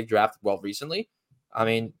 Darisaw, they've drafted well recently. I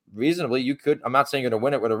mean, reasonably, you could. I'm not saying you're going to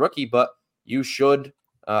win it with a rookie, but you should,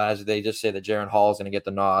 as they just say that Jaron Hall is going to get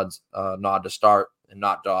the nod to start and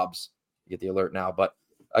not Dobbs. You get the alert now. But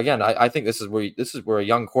again, I think this is where a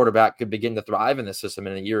young quarterback could begin to thrive in this system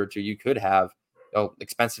in a year or two. You could have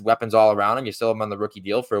expensive weapons all around him. You still have him on the rookie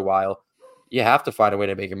deal for a while. You have to find a way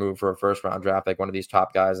to make a move for a first-round draft, like one of these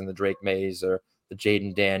top guys in the Drake Mays or the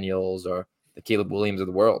Jaden Daniels or the Caleb Williams of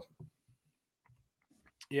the world.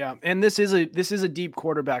 Yeah, and this is a deep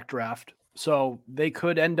quarterback draft, so they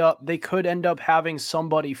could end up having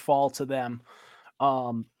somebody fall to them,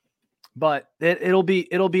 but it'll be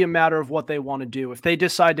a matter of what they want to do. If they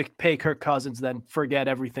decide to pay Kirk Cousins, then forget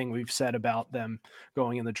everything we've said about them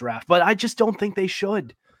going in the draft. But I just don't think they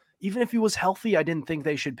should. Even if he was healthy, I didn't think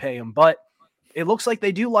they should pay him. But it looks like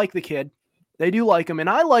they do like the kid. They do like him, and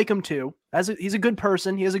I like him too. He's a good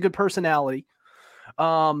person. He has a good personality.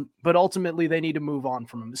 But ultimately, they need to move on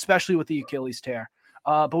from him, especially with the Achilles tear.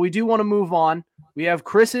 But we do want to move on. We have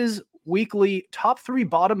Chris's weekly top 3,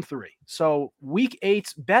 bottom 3. So week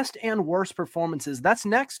 8's best and worst performances. That's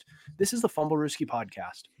next. This is the Fumblerooski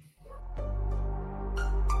podcast.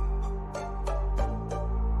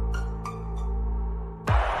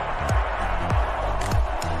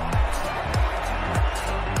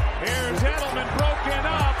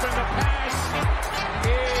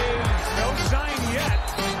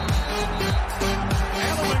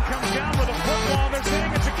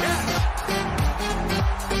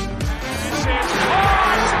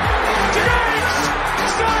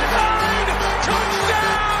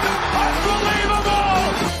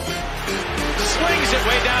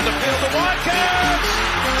 Way down the field to Watkins.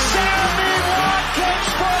 Sammy Watkins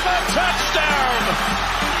for the touchdown.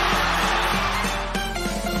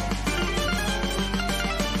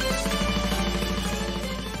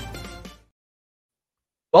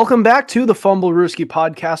 Welcome back to the Fumblerooski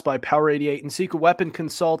podcast by Power 88 and Secret Weapon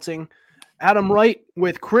Consulting. Adam Wright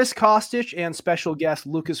with Chris Costich and special guest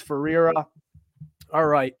Lucas Feriera. All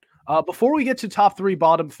right. Before we get to top 3,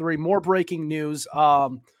 bottom 3, more breaking news.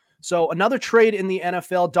 So another trade in the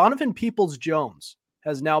NFL, Donovan Peoples-Jones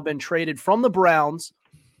has now been traded from the Browns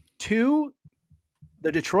to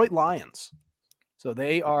the Detroit Lions. So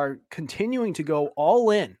they are continuing to go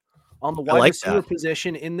all in on the wide receiver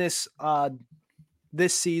position in this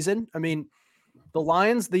season. I mean, the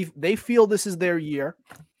Lions, they feel this is their year,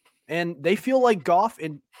 and they feel like Goff,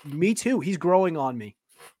 and me too, he's growing on me.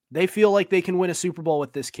 They feel like they can win a Super Bowl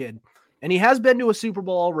with this kid. And he has been to a Super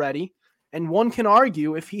Bowl already. And one can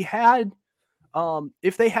argue if they had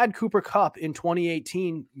Cooper Kupp in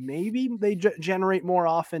 2018, maybe they generate more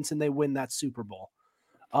offense and they win that Super Bowl.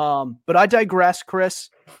 But I digress, Chris.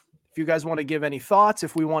 If you guys want to give any thoughts,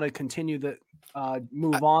 if we want to continue the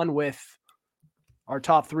move on with our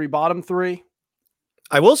top 3, bottom 3.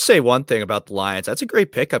 I will say one thing about the Lions. That's a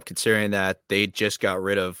great pickup considering that they just got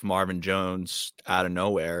rid of Marvin Jones out of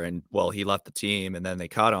nowhere. And, well, he left the team and then they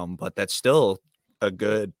cut him. But that's still a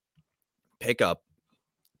good pickup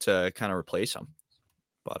to kind of replace him.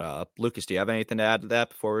 But Lucas, do you have anything to add to that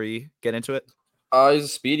before we get into it? He's a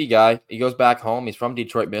speedy guy. He goes back home. He's from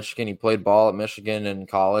Detroit, Michigan. He played ball at Michigan in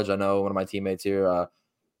college. I know one of my teammates here,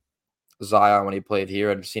 Zion, when he played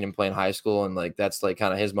here, I'd seen him play in high school, and that's kind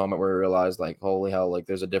of his moment where he realized holy hell,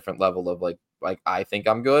 there's a different level of I think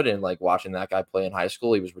I'm good, and watching that guy play in high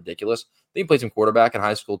school, he was ridiculous. I think he played some quarterback in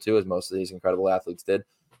high school too, as most of these incredible athletes did.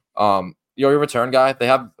 Your return guy, they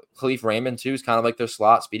have Khalif Raymond too, is kind of their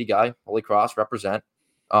slot, speedy guy, Holy Cross, represent.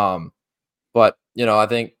 But I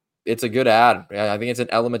think it's a good ad. I think it's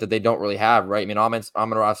an element that they don't really have, right? I mean,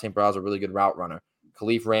 Amon-Ra St. Brown's a really good route runner.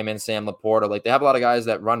 Khalif Raymond, Sam Laporta, they have a lot of guys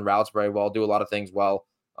that run routes very well, do a lot of things well.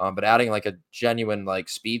 But adding a genuine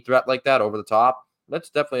speed threat like that over the top, that's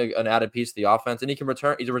definitely an added piece of the offense. And he can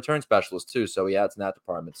return. He's a return specialist too, so he adds in that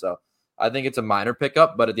department. So I think it's a minor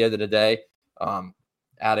pickup, but at the end of the day,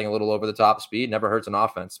 adding a little over the top speed never hurts an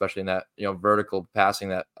offense, especially in that, vertical passing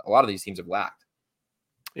that a lot of these teams have lacked.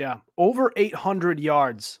 Yeah. Over 800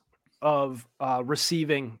 yards of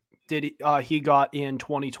receiving he got in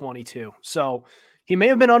 2022. So he may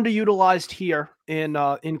have been underutilized here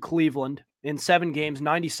in Cleveland in 7 games,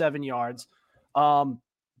 97 yards.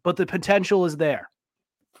 But the potential is there.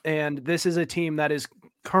 And this is a team that is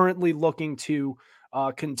currently looking to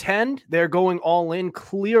contend. They're going all in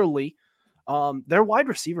clearly. Their wide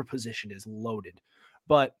receiver position is loaded.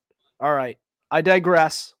 But all right, I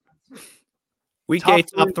digress. Week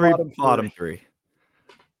 8, top 3, bottom 3.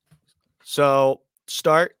 So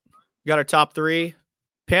start. We got our top 3.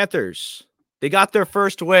 Panthers. They got their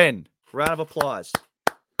first win. Round of applause.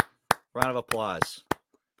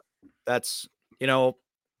 That's,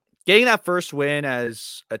 getting that first win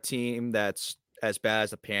as a team that's as bad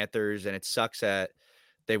as the Panthers, and it sucks that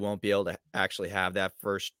they won't be able to actually have that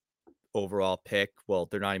first overall pick. Well,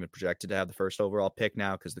 they're not even projected to have the first overall pick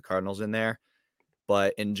now because the Cardinals in there.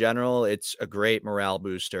 But in general, it's a great morale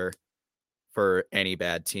booster for any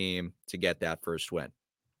bad team to get that first win.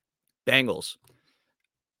 Bengals.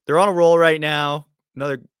 They're on a roll right now.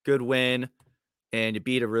 Another good win. And you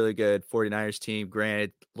beat a really good 49ers team.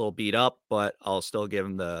 Granted, a little beat up, but I'll still give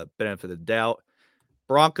them the benefit of the doubt.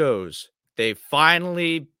 Broncos. They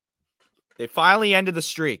finally ended the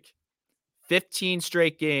streak. 13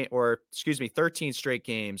 straight games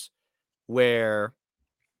where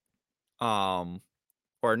not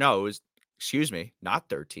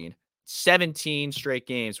 13. 17 straight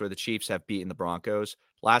games where the Chiefs have beaten the Broncos.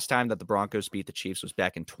 Last time that the Broncos beat the Chiefs was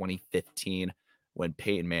back in 2015 when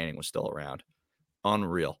Peyton Manning was still around.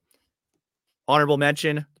 Unreal. Honorable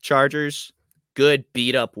mention, Chargers. Good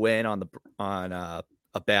beat up win on a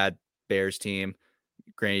bad Bears team.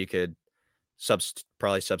 Granted, you could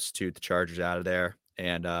probably substitute the Chargers out of there.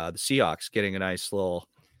 And the Seahawks getting a nice little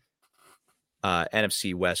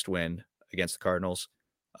NFC West win against the Cardinals.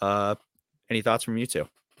 Any thoughts from you two?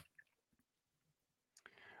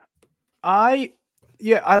 I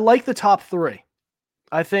like the top 3.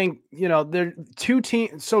 I think, they're 2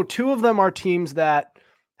 teams. So 2 of them are teams that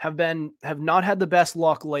have not had the best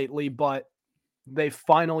luck lately, but they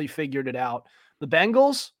finally figured it out. The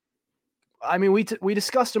Bengals, I mean, we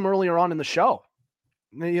discussed them earlier on in the show.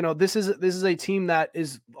 This is a team that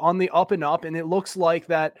is on the up and up, and it looks like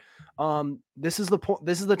that this is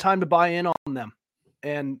the time to buy in on them.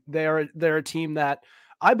 And they're a team that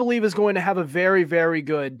I believe is going to have a very, very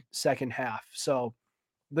good second half. So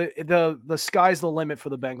the sky's the limit for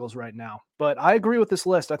the Bengals right now. But I agree with this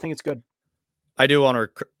list. I think it's good. I do want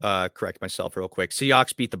to correct myself real quick.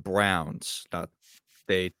 Seahawks beat the Browns.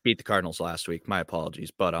 They beat the Cardinals last week. My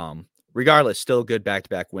apologies. But regardless, still good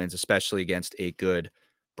back-to-back wins, especially against a good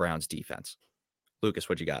Browns defense. Lucas,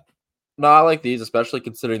 what you got? No, I like these, especially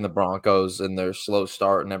considering the Broncos and their slow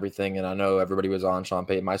start and everything. And I know everybody was on Sean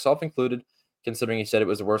Payton, myself included, considering he said it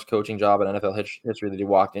was the worst coaching job in NFL history that he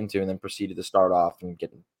walked into, and then proceeded to start off and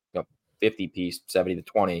get 50 piece,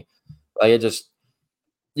 70-20. Like, it just,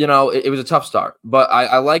 it was a tough start. But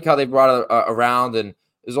I like how they brought it around, and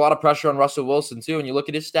there's a lot of pressure on Russell Wilson too. And you look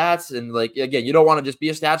at his stats, and again, you don't want to just be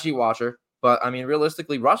a stat sheet watcher, but I mean,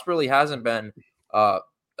 realistically, Russ really hasn't been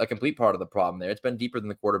a complete part of the problem there. It's been deeper than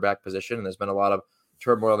the quarterback position, and there's been a lot of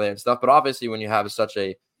turmoil there and stuff. But obviously, when you have such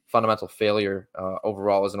a fundamental failure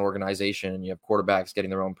overall as an organization, and you have quarterbacks getting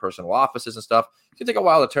their own personal offices and stuff, it can take a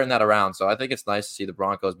while to turn that around. So I think it's nice to see the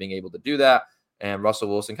Broncos being able to do that, and Russell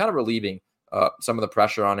Wilson kind of relieving some of the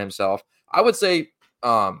pressure on himself. I would say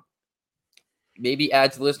maybe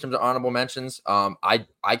add to the list in terms of honorable mentions.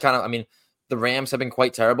 The Rams have been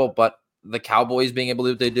quite terrible, but the Cowboys being able to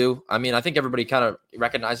do what they do, I mean, I think everybody kind of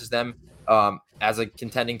recognizes them as a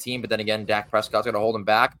contending team, but then again, Dak Prescott's going to hold them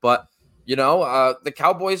back. But, the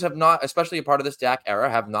Cowboys have not, especially a part of this Dak era,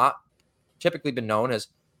 have not typically been known as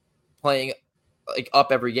playing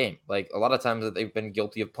up every game. Like, a lot of times they've been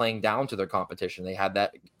guilty of playing down to their competition. They had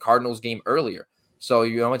that Cardinals game earlier. So,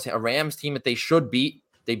 it's a Rams team that they should beat.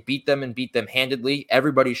 They beat them and beat them handedly.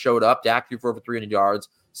 Everybody showed up. Dak threw for over 300 yards.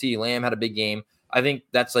 CeeDee Lamb had a big game. I think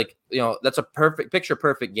that's that's a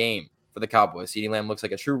perfect game for the Cowboys. CeeDee Lamb looks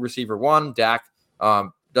like a true receiver one. Dak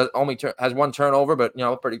has one turnover, but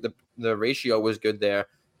the ratio was good there.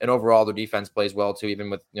 And overall, their defense plays well too, even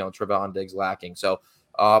with Trevon Diggs lacking. So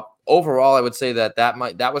overall, I would say that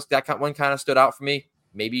one kind of stood out for me.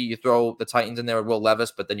 Maybe you throw the Titans in there with Will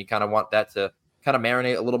Levis, but then you kind of want that to kind of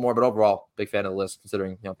marinate a little more. But overall, big fan of the list,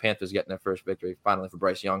 considering Panthers getting their first victory finally for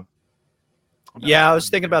Bryce Young. Yeah, I was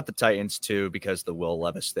thinking about the Titans too because the Will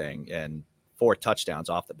Levis thing and 4 touchdowns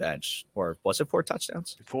off the bench, or was it 4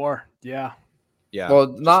 touchdowns? 4, yeah. Yeah. Well,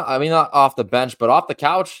 not off the bench, but off the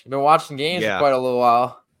couch. You've been watching games for quite a little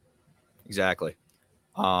while. Exactly.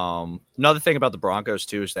 Another thing about the Broncos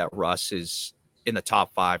too is that Russ is in the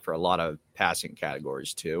top 5 for a lot of passing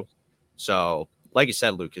categories too. So, like you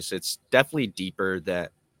said, Lucas, it's definitely deeper than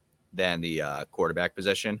the quarterback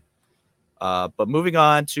position. But moving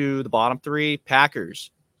on to the bottom 3,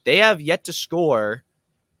 Packers. They have yet to score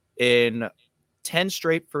in 10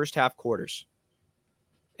 straight first half quarters.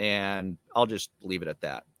 And I'll just leave it at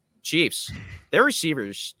that. Chiefs, their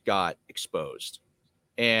receivers got exposed.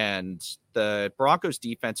 And the Broncos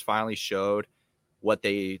defense finally showed what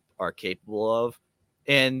they are capable of.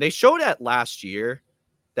 And they showed that last year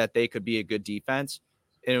that they could be a good defense.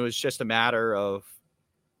 And it was just a matter of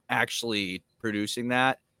actually producing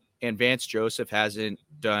that. And Vance Joseph hasn't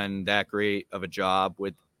done that great of a job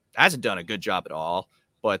hasn't done a good job at all.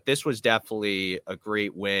 But this was definitely a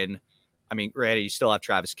great win. I mean, granted, you still have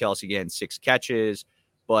Travis Kelce getting 6 catches,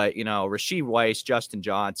 but, Rashee Rice,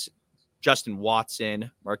 Justin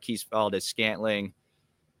Watson, Marquise Valdez-Scantling,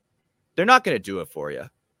 they're not going to do it for you.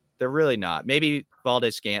 They're really not. Maybe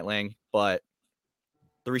Valdez-Scantling, but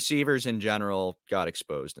the receivers in general got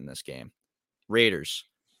exposed in this game. Raiders.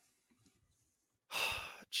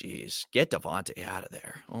 Jeez, get Devontae out of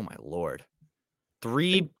there. Oh, my Lord.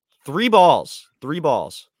 Three balls.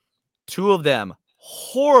 2 of them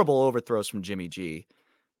horrible overthrows from Jimmy G.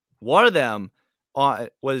 One of them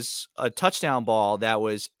was a touchdown ball that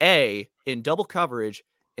was A, in double coverage,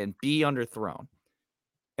 and B, underthrown.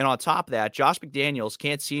 And on top of that, Josh McDaniels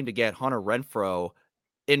can't seem to get Hunter Renfrow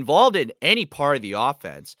involved in any part of the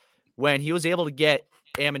offense when he was able to get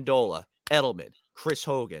Amendola, Edelman, Chris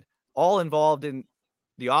Hogan, all involved in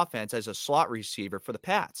the offense as a slot receiver for the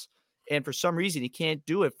Pats. And for some reason, he can't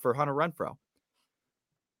do it for Hunter Renfrow.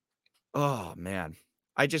 Oh, man.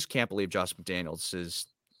 I just can't believe Josh McDaniels is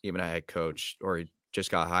even a head coach, or he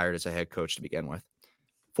just got hired as a head coach to begin with.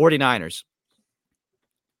 49ers.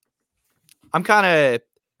 I'm kind of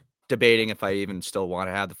debating if I even still want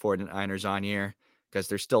to have the 49ers on here because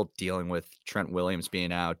they're still dealing with Trent Williams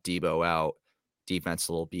being out, Debo out, defense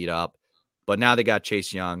a little beat up. But now they got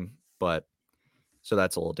Chase Young, so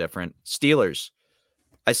that's a little different. Steelers.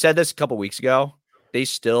 I said this a couple weeks ago. They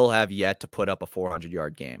still have yet to put up a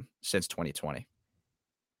 400-yard game since 2020.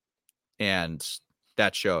 And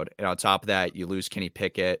that showed. And on top of that, you lose Kenny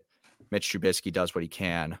Pickett. Mitch Trubisky does what he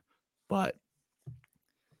can. But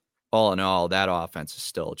all in all, that offense is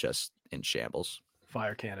still just in shambles.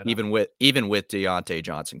 Fire Canada. Even with Deontay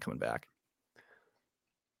Johnson coming back.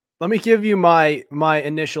 Let me give you my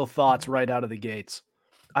initial thoughts right out of the gates.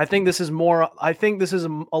 I think this is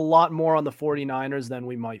a lot more on the 49ers than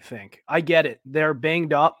we might think. I get it. They're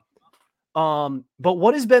banged up. But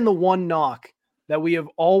what has been the one knock that we have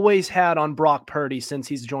always had on Brock Purdy since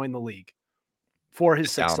he's joined the league for his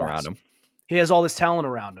success? Around him. He has all this talent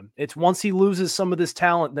around him. It's once he loses some of this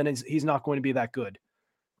talent, then he's not going to be that good.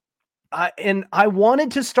 And I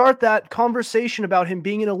wanted to start that conversation about him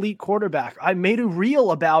being an elite quarterback. I made a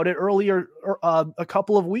reel about it earlier, a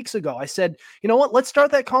couple of weeks ago. I said, you know what? Let's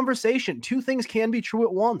start that conversation. 2 things can be true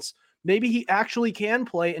at once. Maybe he actually can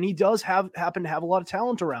play, and he does happen to have a lot of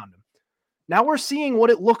talent around him. Now we're seeing what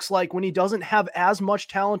it looks like when he doesn't have as much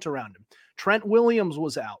talent around him. Trent Williams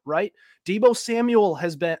was out, right? Debo Samuel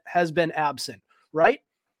has been absent, right?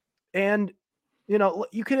 And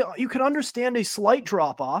you could understand a slight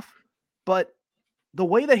drop off. But the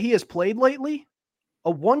way that he has played lately,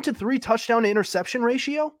 a 1-3 touchdown to interception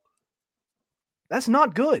ratio, that's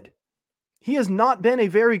not good. He has not been a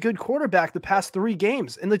very good quarterback the past 3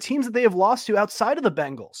 games. And the teams that they have lost to outside of the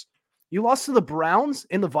Bengals, you lost to the Browns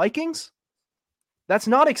and the Vikings. That's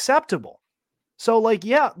not acceptable. So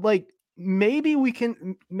maybe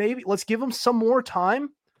let's give him some more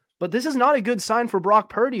time. But this is not a good sign for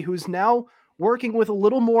Brock Purdy, who's now working with a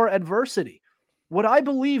little more adversity. What I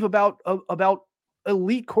believe about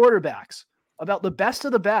elite quarterbacks, about the best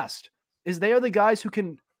of the best, is they are the guys who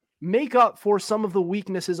can make up for some of the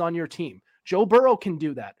weaknesses on your team. Joe Burrow can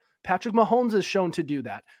do that. Patrick Mahomes is shown to do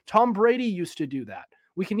that. Tom Brady used to do that.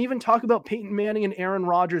 We can even talk about Peyton Manning and Aaron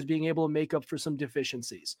Rodgers being able to make up for some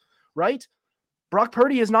deficiencies, right? Brock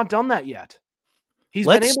Purdy has not done that yet. He's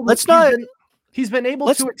been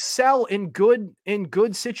able to excel in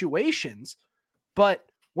good situations, but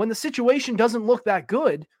when the situation doesn't look that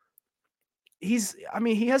good, he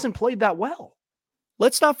hasn't played that well.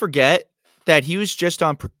 Let's not forget that he was just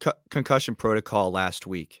on concussion protocol last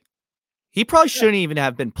week. He probably shouldn't even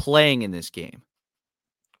have been playing in this game.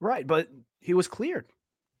 Right, but he was cleared.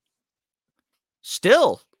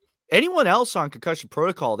 Still, anyone else on concussion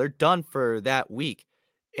protocol, they're done for that week.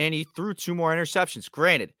 And he threw 2 more interceptions.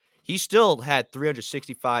 Granted, He still had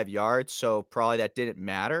 365 yards, so probably that didn't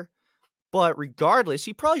matter. But regardless,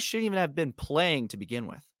 he probably shouldn't even have been playing to begin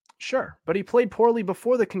with. Sure, but he played poorly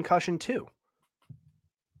before the concussion too.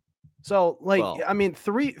 So,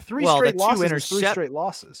 three straight losses is 3 straight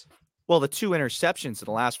losses. Well, the 2 interceptions in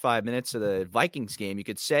the last 5 minutes of the Vikings game, you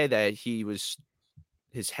could say that his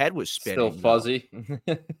head was spinning. Still fuzzy.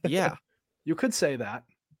 Yeah. You could say that.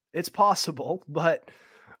 It's possible, but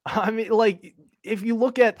if you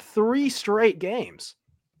look at 3 straight games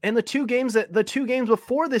and the two games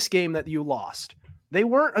before this game that you lost, they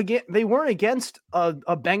weren't against a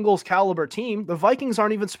Bengals caliber team. The Vikings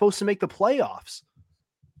aren't even supposed to make the playoffs.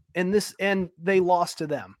 And they lost to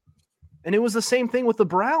them. And it was the same thing with the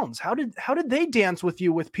Browns. How did they dance with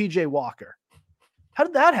you with PJ Walker? How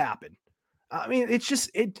did that happen? I mean, it's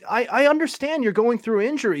just I understand you're going through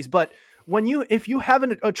injuries, but if you have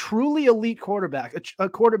a truly elite quarterback, a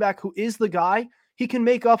quarterback who is the guy, he can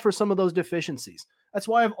make up for some of those deficiencies. That's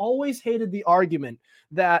why I've always hated the argument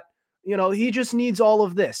that, he just needs all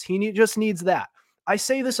of this. Just needs that. I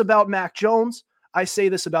say this about Mac Jones. I say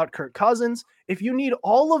this about Kirk Cousins. If you need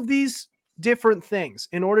all of these different things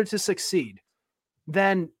in order to succeed,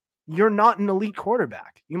 then you're not an elite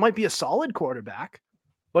quarterback. You might be a solid quarterback,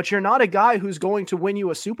 but you're not a guy who's going to win you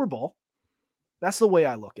a Super Bowl. That's the way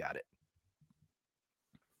I look at it.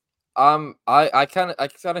 I kind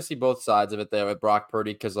of see both sides of it there with Brock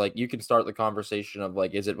Purdy, because you can start the conversation of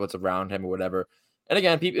is it what's around him or whatever. And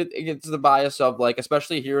again, it's the bias of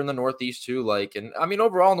especially here in the Northeast too. And I mean,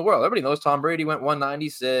 overall in the world, everybody knows Tom Brady went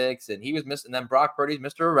 196 and he was missing. And then Brock Purdy's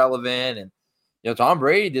Mr. Irrelevant. And, Tom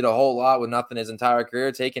Brady did a whole lot with nothing his entire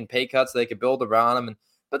career, taking pay cuts so they could build around him.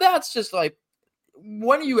 But that's just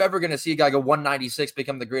when are you ever going to see a guy go 196,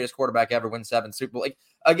 become the greatest quarterback ever, win 7 Super Bowl?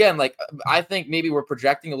 I think maybe we're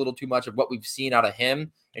projecting a little too much of what we've seen out of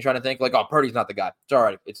him and trying to think Purdy's not the guy. It's all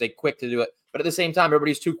right. It's quick to do it. But at the same time,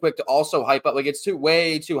 everybody's too quick to also hype up. It's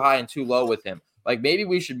way too high and too low with him. Maybe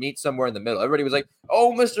we should meet somewhere in the middle. Everybody was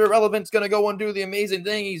Mr. Irrelevant's going to go and do the amazing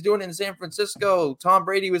thing he's doing in San Francisco. Tom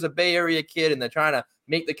Brady was a Bay Area kid, and they're trying to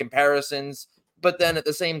make the comparisons. But then at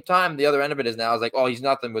the same time, the other end of it is now he's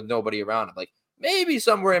nothing with nobody around him. Maybe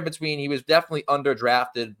somewhere in between. He was definitely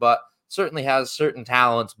underdrafted, but certainly has certain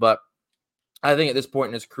talents. But I think at this point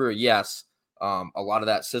in his career, yes, a lot of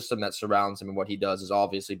that system that surrounds him and what he does is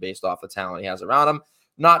obviously based off the talent he has around him.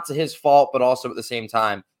 Not to his fault, but also at the same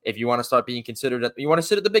time, if you want to start being considered, you want to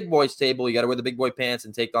sit at the big boys table, you got to wear the big boy pants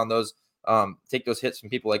and take those hits from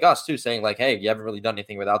people like us too, saying hey, you haven't really done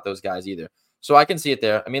anything without those guys either. So I can see it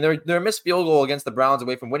there. I mean, they're a missed field goal against the Browns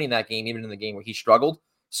away from winning that game, even in the game where he struggled.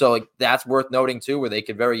 So that's worth noting too, where they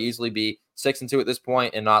could very easily be 6-2 at this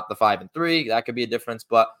point and not the 5-3. That could be a difference.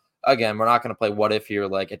 But again, we're not going to play what if here.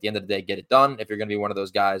 At the end of the day, get it done. If you're going to be one of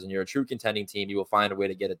those guys and you're a true contending team, you will find a way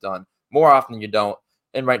to get it done more often than you don't.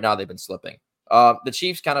 And right now they've been slipping. The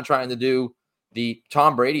Chiefs kind of trying to do the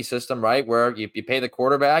Tom Brady system, right? Where you pay the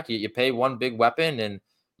quarterback, you pay one big weapon, and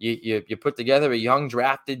you put together a young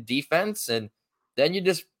drafted defense, and then you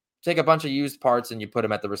just take a bunch of used parts and you put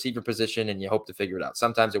them at the receiver position and you hope to figure it out.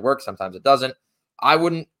 Sometimes it works, sometimes it doesn't. I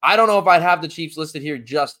don't know if I'd have the Chiefs listed here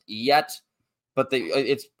just yet, but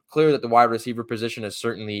it's clear that the wide receiver position has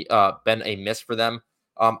certainly been a miss for them.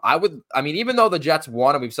 Even though the Jets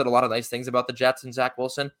won, and we've said a lot of nice things about the Jets and Zach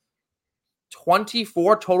Wilson,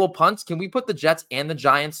 24 total punts. Can we put the Jets and the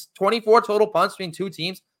Giants? 24 total punts between two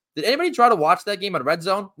teams. Did anybody try to watch that game on Red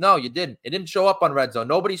Zone? No, you didn't. It didn't show up on Red Zone.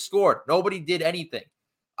 Nobody scored. Nobody did anything.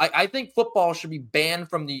 I think football should be banned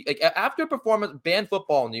from after performance, ban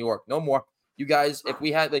football in New York. No more. You guys, if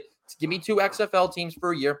we had give me 2 XFL teams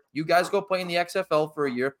for a year. You guys go play in the XFL for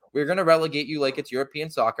a year. We're going to relegate you like it's European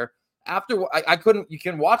soccer. After you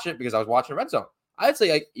can watch it because I was watching Red Zone. I'd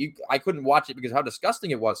say I couldn't watch it because how disgusting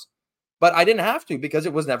it was. But I didn't have to because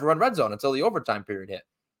it was never on Red Zone until the overtime period hit,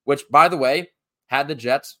 which, by the way, had the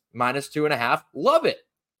Jets -2.5. Love it.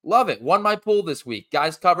 Love it. Won my pool this week.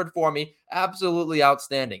 Guys covered for me. Absolutely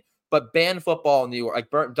outstanding. But ban football in New York,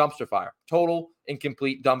 burnt dumpster fire. Total and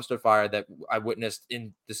complete dumpster fire that I witnessed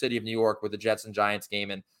in the city of New York with the Jets and Giants game,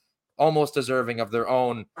 and almost deserving of their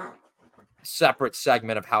own separate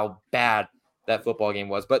segment of how bad that football game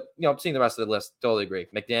was. But, seeing the rest of the list, totally agree.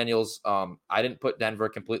 McDaniels, I didn't put Denver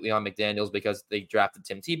completely on McDaniels because they drafted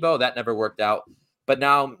Tim Tebow. That never worked out. But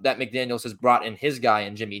now that McDaniels has brought in his guy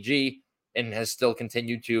in Jimmy G and has still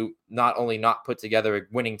continued to not only not put together a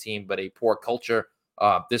winning team, but a poor culture,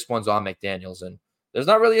 this one's on McDaniels. And there's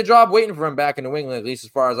not really a job waiting for him back in New England, at least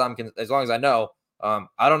as long as I know.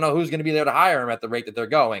 I don't know who's going to be there to hire him at the rate that they're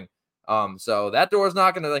going. So that door is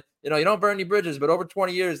not going to, you don't burn any bridges, but over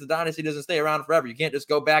 20 years, the dynasty doesn't stay around forever. You can't just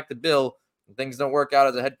go back to Bill Things don't work out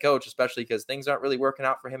as a head coach, especially because things aren't really working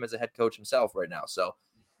out for him as a head coach himself right now. So,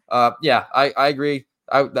 yeah, I agree.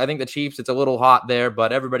 I think the Chiefs, it's a little hot there,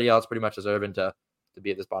 but everybody else pretty much deserving to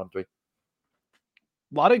be at this bottom three.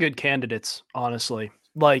 A lot of good candidates, honestly.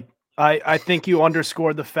 Like, I think you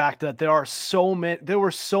underscored the fact that there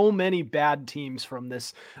were so many bad teams from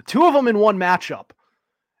this, two of them in one matchup.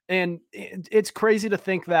 And it's crazy to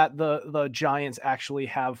think that the Giants actually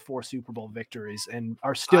have 4 Super Bowl victories and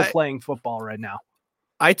are still playing football right now.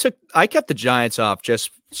 I kept the Giants off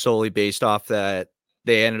just solely based off that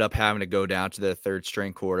they ended up having to go down to the third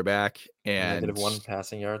string quarterback and -1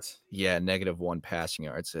 passing yards. Yeah, -1 passing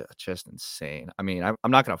yards. Just insane. I mean,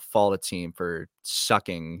 I'm not going to fault a team for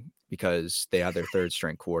sucking because they have their third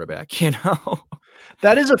string quarterback, you know?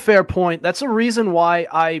 That is a fair point. That's a reason why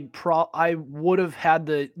I would have had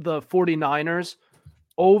the 49ers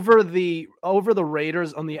over the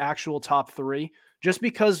Raiders on the actual top 3, just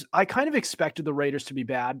because I kind of expected the Raiders to be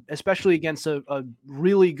bad, especially against a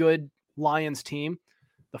really good Lions team.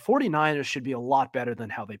 The 49ers should be a lot better than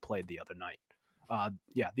how they played the other night.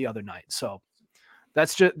 The other night. So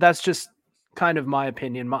that's just kind of my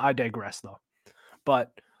opinion. I digress though.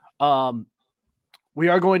 But we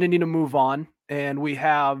are going to need to move on. And we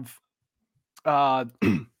have,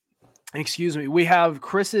 we have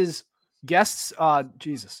Chris's guests.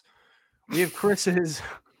 We have Chris's,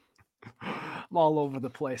 I'm all over the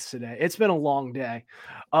place today. It's been a long day.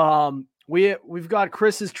 We've got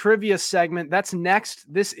Chris's trivia segment. That's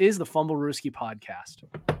next. This is the Fumblerooski podcast.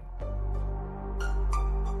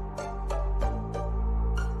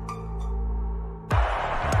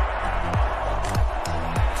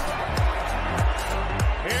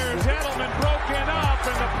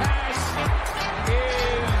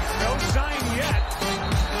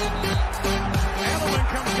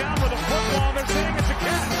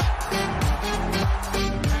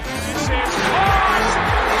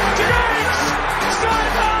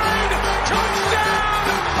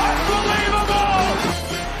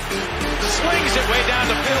 Way down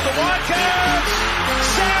the field to Watkins.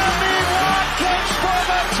 Sammy Watkins for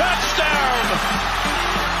the touchdown.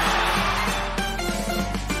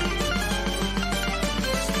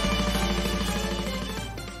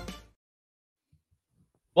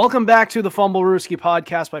 Welcome back to the Fumblerooski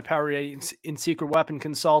podcast by Power in Secret Weapon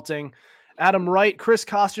Consulting. Adam Wright, Chris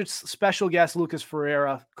Costich, special guest Lucas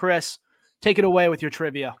Feriera. Chris, take it away with your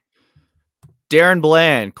trivia. Darren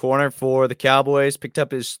Bland, corner for the Cowboys, picked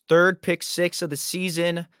up his 3rd pick 6 of the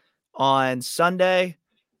season on Sunday.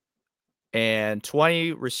 And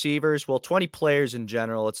 20 receivers, 20 players in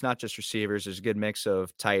general. It's not just receivers. There's a good mix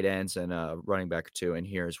of tight ends and a running back or 2 in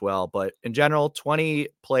here as well. But in general, 20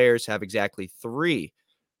 players have exactly 3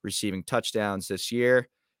 receiving touchdowns this year.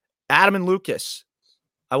 Adam and Lucas,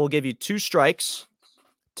 I will give you 2 strikes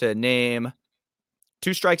to name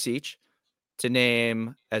 2 strikes each. To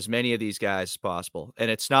name as many of these guys as possible.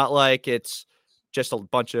 And it's not like it's just a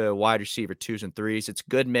bunch of wide receiver 2s and 3s. It's a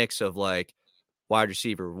good mix of like wide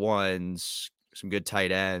receiver 1s, some good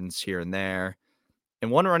tight ends here and there,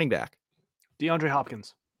 and 1 running back. DeAndre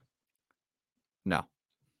Hopkins. No.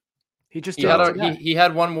 He just he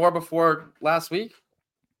had 1 more before last week.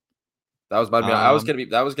 That was my that was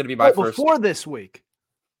gonna be my first before this week.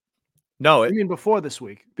 No, I mean before this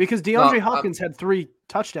week. Because DeAndre Hopkins had 3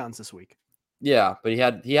 touchdowns this week. Yeah, but he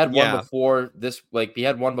had 1 before this. Like he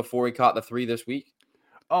had 1 before he caught the 3 this week.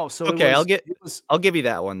 Oh, so okay, I'll give you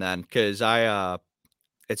that one then, because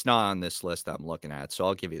it's not on this list I'm looking at, so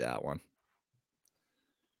I'll give you that one.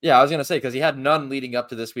 Yeah, I was gonna say because he had none leading up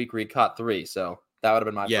to this week where he caught 3, so that would have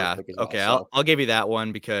been my first pick as well. Okay, so. I'll give you that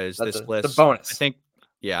one because this list the bonus. I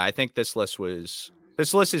think this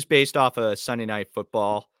list is based off of Sunday Night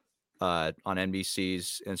Football on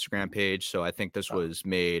NBC's Instagram page, so I think this was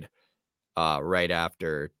made right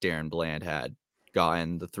after Darren Bland had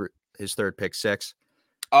gotten his 3rd pick 6.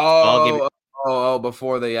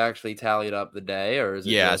 Before they actually tallied up the day, or is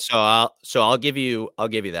it? Yeah, so I'll give you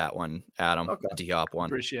that one, Adam. Okay. The D-Hop one.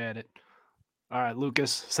 Appreciate it. All right,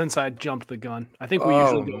 Lucas. Since I jumped the gun, I think we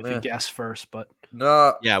usually go with the guess first, but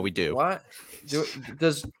no, yeah, we do. What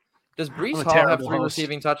does Breece Hall have 3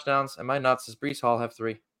 receiving touchdowns? Am I nuts? Does Breece Hall have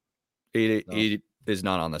 3? He is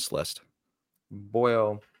not on this list.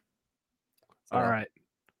 Boyo. All right.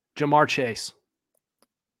 Jamar Chase.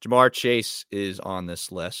 Jamar Chase is on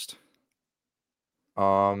this list.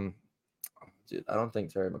 Dude, I don't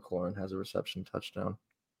think Terry McLaurin has a reception touchdown.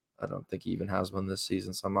 I don't think he even has one this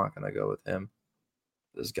season, so I'm not going to go with him.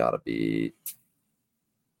 There's got to be.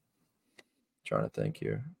 Trying to think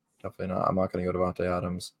here. Definitely not. I'm not going to go to Devontae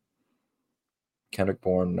Adams. Kendrick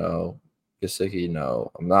Bourne, no. Gesicki, no.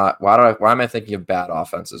 I'm not. Why am I thinking of bad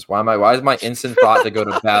offenses? Why is my instant thought to go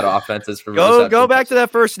to bad offenses for Go back to that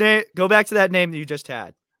first name. Go back to that name that you just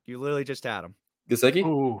had. You literally just had him. Gesicki?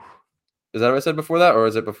 Ooh. Is that what I said before that, or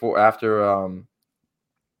is it after? I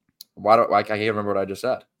can't remember what I just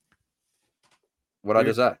said. What I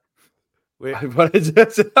just said. What I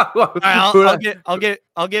just said. All right,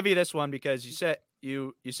 I'll give you this one because you said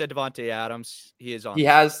Devontae Adams. He is on. He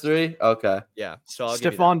has 3. Okay. Yeah. So I'll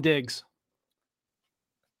Stephon Diggs.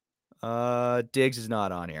 Diggs is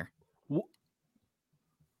not on here.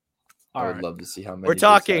 I would love to see how many. We're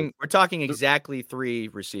talking exactly 3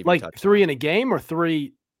 receiving like touchdowns. 3 in a game or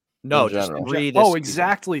 3? No, in just general. 3. This season.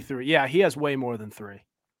 Exactly 3. Yeah, he has way more than 3.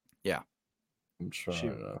 Yeah. I'm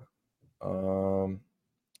trying to.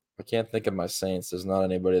 I can't think of my Saints. There's not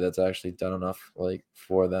anybody that's actually done enough like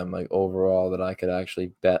for them, like overall, that I could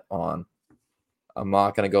actually bet on. I'm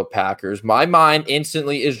not gonna go Packers. My mind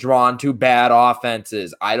instantly is drawn to bad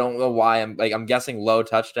offenses. I don't know why. I'm guessing low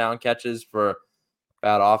touchdown catches for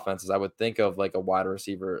bad offenses. I would think of like a wide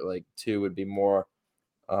receiver, like 2 would be more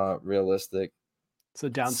realistic. It's the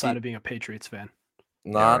downside of being a Patriots fan.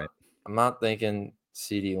 I'm not thinking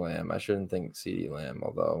CeeDee Lamb. I shouldn't think CeeDee Lamb,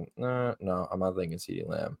 although no, I'm not thinking CeeDee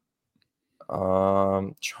Lamb.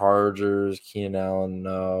 Chargers, Keenan Allen,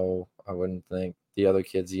 no, I wouldn't think. The other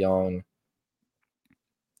kid's young.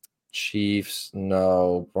 Chiefs,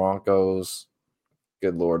 no. Broncos,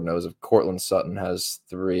 good Lord knows if Cortland Sutton has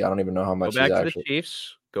 3. I don't even know how much. Go back to the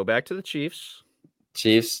Chiefs. Go back to the Chiefs.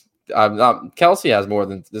 Chiefs. I'm not. Kelsey has more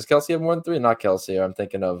than. Does Kelsey have more than 3? Not Kelsey. I'm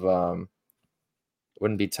thinking of.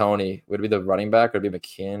 Wouldn't be Tony. Would it be the running back? Would it be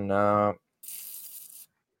McKinn? Not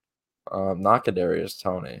Kadarius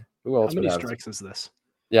Tony. Who else? How many strikes is this?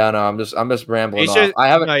 Yeah, no. I'm just rambling off. I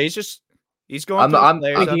haven't. No, he's going. I'm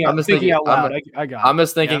just thinking out loud. I got. I'm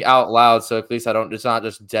just thinking out loud, so at least I don't. It's not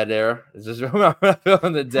just dead air. It's just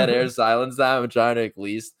feeling the dead air silence. Time I'm trying to at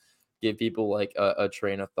least give people like a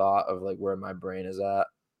train of thought of like where my brain is at.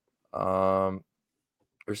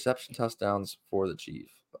 Reception touchdowns for the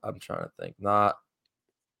Chiefs. I'm trying to think. Not.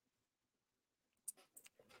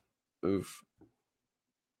 Oof.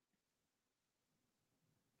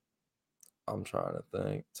 I'm trying to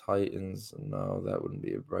think. Titans. No, that wouldn't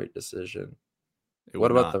be a right decision. What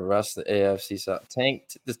about the rest of the AFC side?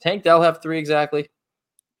 Does Tank Dell have 3 exactly?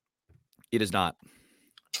 He does not.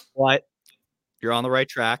 What? You're on the right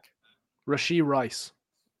track. Rashee Rice.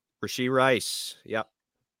 Yep.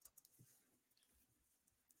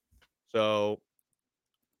 So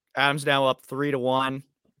Adams now up 3-1.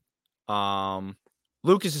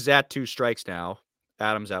 Lucas is at 2 strikes now.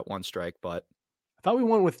 Adams at 1 strike, but I thought we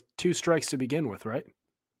went with 2 strikes to begin with, right?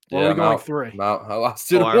 Or Yeah, are we going 3? I lost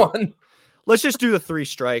 2-1. Let's just do the 3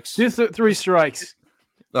 strikes. Do 3 strikes.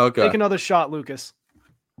 Okay. Take another shot, Lucas.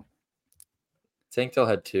 Tank Dell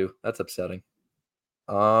had 2. That's upsetting.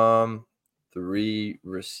 3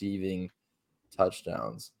 receiving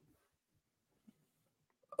touchdowns.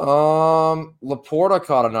 Laporta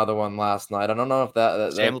caught another one last night. I don't know if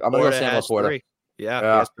I'm gonna go Sam Laporta. 3. Yeah, he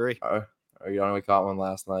has 3. He only caught one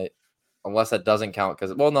last night. Unless that doesn't count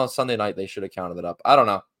because Sunday night they should have counted it up. I don't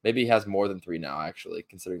know. Maybe he has more than 3 now, actually,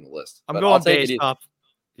 considering the list. I'm going based off.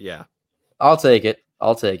 Yeah. I'll take it.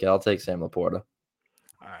 I'll take Sam Laporta.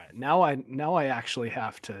 All right. Now I actually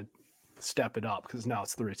have to step it up because now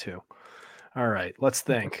it's 3-2. All right. Let's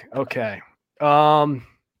think. Okay.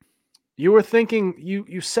 You were thinking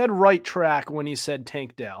you said right track when you said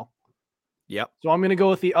Tank Dell. Yep. So I'm gonna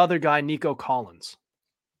go with the other guy, Nico Collins.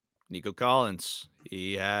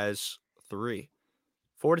 He has 3.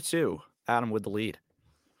 4-2. Adam with the lead.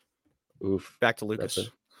 Oof. Back to Lucas.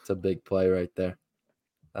 It's a big play right there.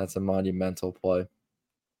 That's a monumental play.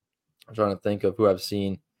 I'm trying to think of who I've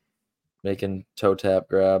seen making toe tap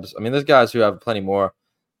grabs. I mean, there's guys who have plenty more.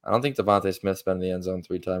 I don't think Devontae Smith's been in the end zone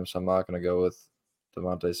 3 times, so I'm not going to go with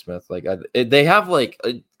Devontae Smith. Like they have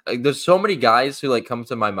there's so many guys who like come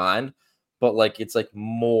to my mind, but like it's like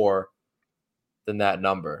more than that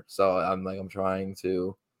number. So I'm trying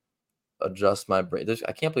to adjust my brain.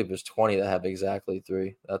 I can't believe there's 20 that have exactly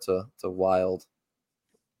 3. It's a wild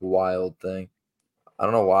thing. I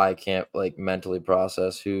don't know why I can't like mentally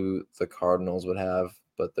process who the Cardinals would have,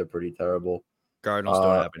 but they're pretty terrible. Cardinals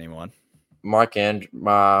don't have anyone. Mark that's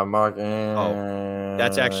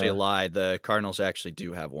actually a lie. The Cardinals actually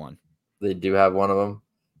do have one. They do have one of them.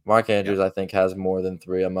 Mark Andrews, I think, has more than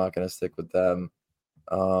 3. I'm not going to stick with them.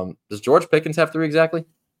 Does George Pickens have 3 exactly?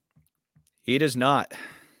 He does not.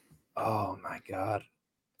 Oh my God.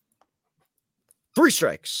 3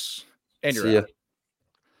 strikes. And you're out.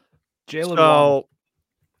 Jalen Waddle.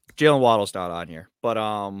 Jalen Waddle's not on here, but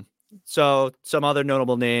So some other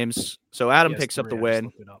notable names. So Adam Yes, picks up the 3. I just win.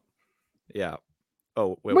 looked it up. Yeah.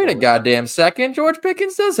 Oh, Wait what a was that? goddamn second. George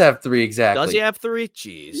Pickens does have 3 exactly. Does he have 3?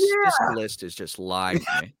 Jeez. This list is just lying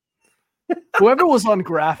to me. Whoever was on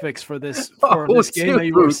graphics for this game that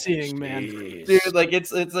you were seeing, man. Jeez. Dude, like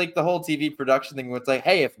it's like the whole TV production thing where it's like,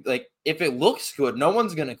 hey, if it looks good, no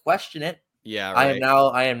one's gonna question it. Yeah, right.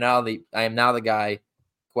 I am now the guy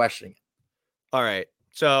questioning it. All right.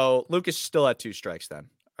 So Lucas still had 2 strikes then.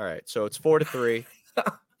 All right. So it's 4-3.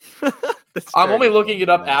 I'm only looking it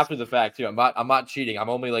up after the fact too. I'm not cheating. I'm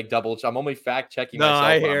only I'm only fact checking myself.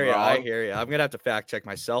 I hear you. I hear you. I'm gonna have to fact check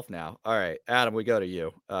myself now. All right, Adam, we go to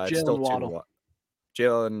you. It's still Waddle.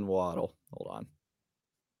 Jalen Waddle. Hold on.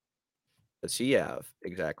 Does he have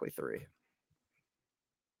exactly 3?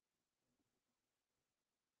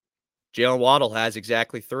 Jalen Waddle has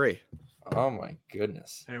exactly 3. Oh my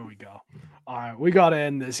goodness. There we go. All right, we got to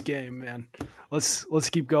end this game, man. Let's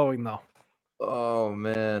keep going though. Oh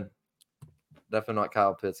man. Definitely not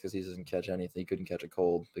Kyle Pitts because he doesn't catch anything. He couldn't catch a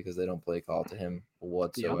cold because they don't play call to him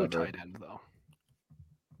whatsoever. The other tight end though.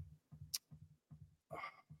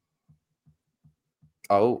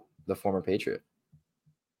 Oh, the former Patriot.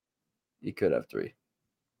 He could have 3.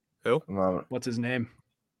 Who? What's his name?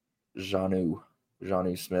 Jonnu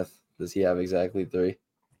Smith. Does he have exactly 3?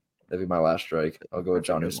 That'd be my last strike. I'll go with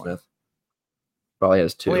Jonnu Smith. Probably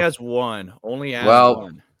has 2. Only has 1. Only has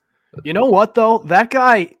 1. You know what though? That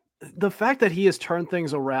guy, the fact that he has turned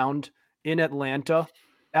things around in Atlanta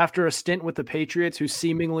after a stint with the Patriots, who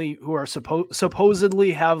are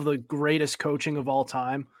supposedly have the greatest coaching of all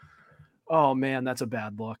time. Oh man, that's a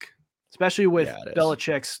bad look, especially with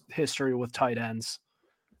Belichick's history with tight ends.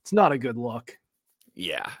 It's not a good look.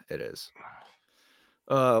 Yeah, it is.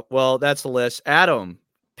 Well, that's the list. Adam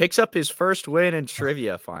picks up his first win in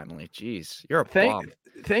trivia finally. Jeez, you're a bum.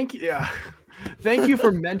 Thank you. Yeah. Thank you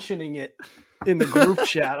for mentioning it in the group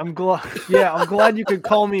chat. I'm glad you could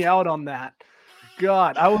call me out on that.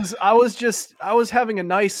 God, I was having a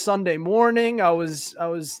nice Sunday morning. I was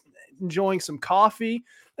enjoying some coffee.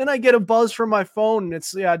 Then I get a buzz from my phone, and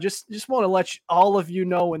it's just want to let all of you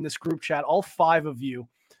know in this group chat, all 5 of you,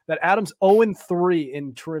 that Adam's 0-3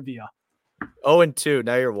 in trivia. 0-2.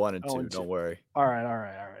 Now you're 1-2. Don't worry. All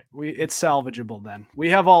right. It's salvageable then.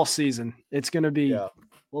 We have all season. It's gonna be. Yeah.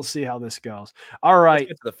 We'll see how this goes. All right.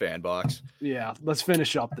 Let's get to the fan box. Yeah, let's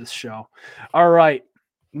finish up this show. All right.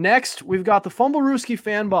 Next, we've got the Fumblerooski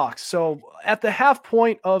fan box. So at the half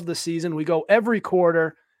point of the season, we go every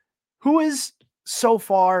quarter. Who is so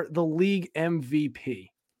far the league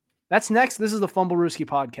MVP? That's next. This is the Fumblerooski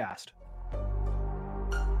podcast.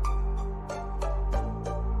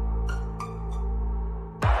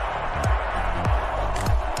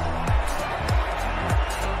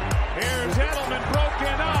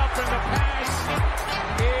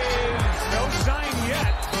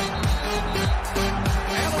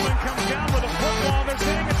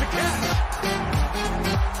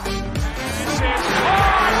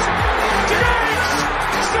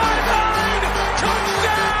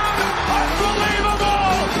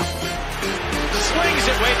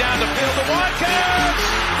 Way down the field to Watkins.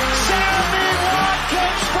 Sammy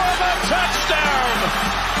Watkins for the touchdown.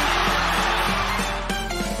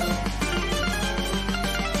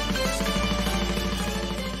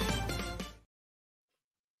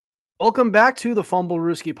 Welcome back to the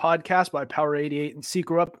Fumblerooski podcast by Power 88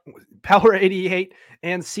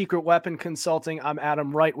 and Secret Weapon Consulting. I'm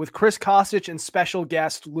Adam Wright with Chris Costich and special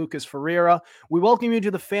guest Lucas Feriera. We welcome you to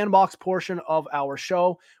the fan box portion of our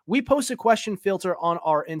show. We post a question filter on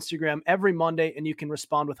our Instagram every Monday, and you can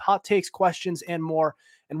respond with hot takes, questions, and more.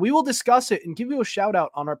 And we will discuss it and give you a shout out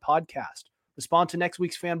on our podcast. Respond to next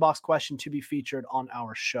week's fan box question to be featured on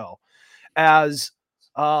our show. As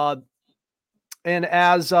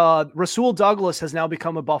Rasul Douglas has now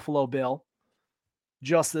become a Buffalo Bill,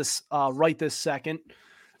 just this right this second.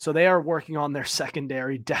 So they are working on their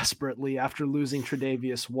secondary desperately after losing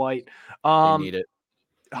Tre'Davious White. They need it.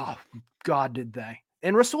 Oh God, did they?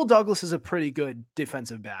 And Rasul Douglas is a pretty good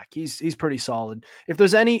defensive back. He's pretty solid. If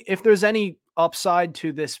there's any upside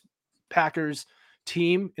to this Packers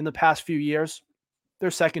team in the past few years, their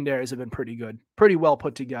secondaries have been pretty good, pretty well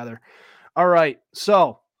put together. All right,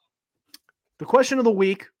 so the question of the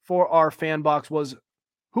week for our fan box was,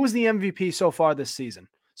 who's the MVP so far this season?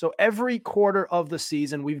 So every quarter of the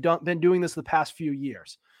season, we've been doing this the past few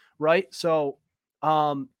years, right? So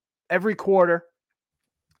every quarter,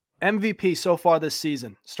 MVP so far this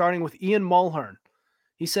season, starting with Ian Mulhern.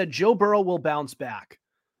 He said Joe Burrow will bounce back.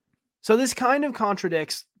 So this kind of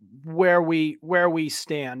contradicts where we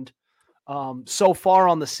stand so far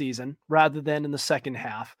on the season rather than in the second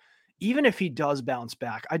half. even if he does bounce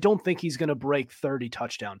back, I don't think he's going to break 30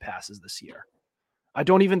 touchdown passes this year. I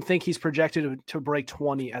don't even think he's projected to break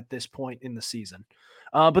 20 at this point in the season.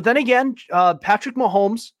 But then again, Patrick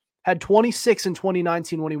Mahomes had 26 in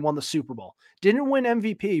 2019 when he won the Super Bowl. Didn't win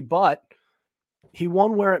MVP, but he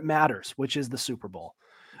won where it matters, which is the Super Bowl.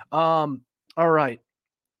 All right.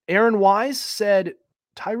 Aaron Wise said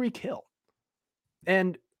Tyreek Hill.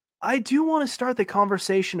 And I do want to start the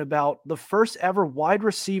conversation about the first ever wide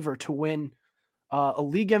receiver to win a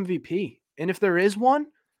league MVP. And if there is one,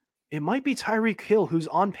 it might be Tyreek Hill, who's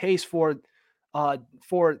on pace for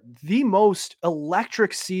the most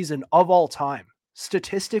electric season of all time,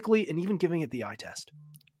 statistically, and even giving it the eye test.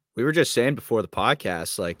 We were just saying before the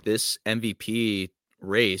podcast, like this MVP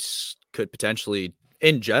race could potentially,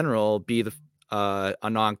 in general, be a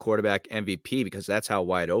non-quarterback MVP because that's how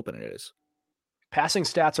wide open it is. Passing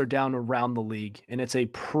stats are down around the league, and it's a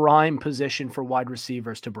prime position for wide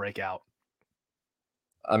receivers to break out.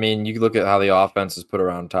 I mean, you can look at how the offense is put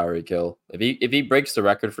around Tyreek Hill. If he breaks the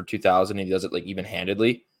record for 2,000 and he does it like even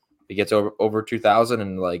handedly, he gets over 2,000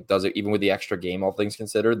 and like does it even with the extra game, all things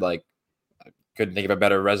considered, like I couldn't think of a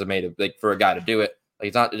better resume to like for a guy to do it.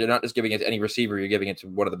 Like you're not just giving it to any receiver, you're giving it to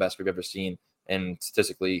one of the best we've ever seen, and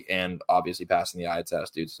statistically and obviously passing the eye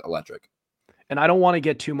test, dude's electric. And I don't want to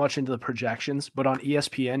get too much into the projections, but on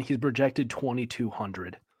ESPN, he's projected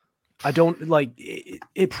 2,200. I don't like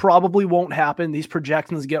it probably won't happen. These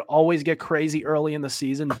projections always get crazy early in the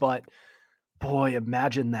season, but boy,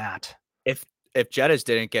 imagine that. If Jettis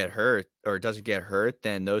didn't get hurt or doesn't get hurt,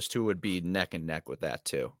 then those two would be neck and neck with that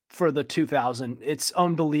too. For the 2,000, it's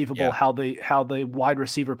unbelievable how the wide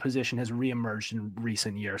receiver position has reemerged in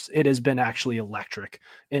recent years. It has been actually electric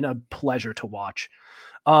and a pleasure to watch.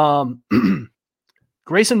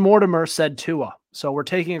 Grayson Mortimer said Tua. So we're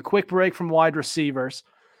taking a quick break from wide receivers.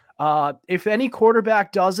 If any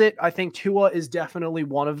quarterback does it, I think Tua is definitely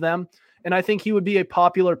one of them. And I think he would be a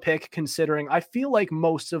popular pick considering I feel like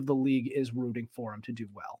most of the league is rooting for him to do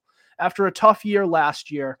well. After a tough year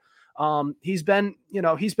last year, he's been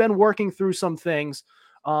working through some things.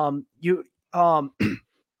 You had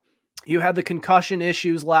the concussion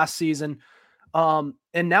issues last season.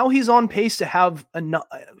 And now he's on pace to have an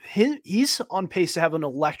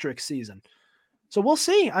electric season. So we'll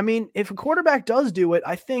see. I mean, if a quarterback does do it,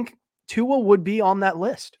 I think Tua would be on that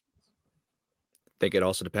list. I think it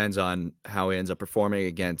also depends on how he ends up performing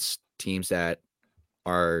against teams that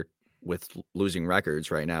are with losing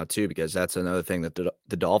records right now too, because that's another thing that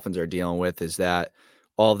the Dolphins are dealing with is that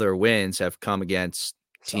all their wins have come against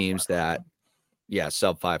teams that,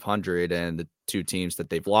 sub 500, and the two teams that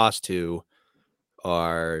they've lost to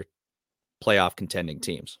are playoff contending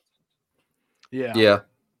teams. Yeah.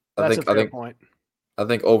 That's a fair point. I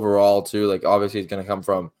think overall too, like obviously it's going to come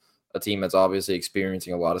from a team that's obviously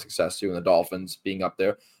experiencing a lot of success too, and the Dolphins being up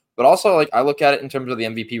there. But also, like I look at it in terms of the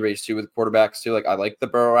MVP race too with quarterbacks too. Like I like the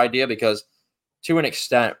Burrow idea because to an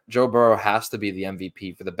extent, Joe Burrow has to be the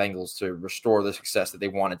MVP for the Bengals to restore the success that they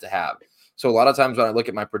wanted to have. So a lot of times when I look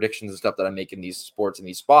at my predictions and stuff that I make in these sports and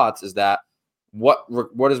these spots is that what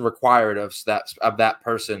is required of that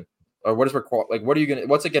person, or what is required, like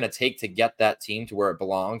what's it gonna take to get that team to where it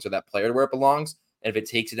belongs or that player to where it belongs. And if it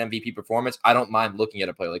takes an MVP performance, I don't mind looking at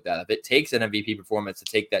a player like that. If it takes an MVP performance to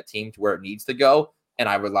take that team to where it needs to go, and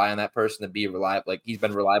I rely on that person to be reliable, like he's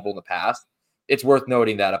been reliable in the past, it's worth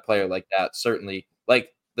noting that a player like that certainly,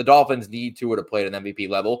 like the Dolphins need Tua to play at an MVP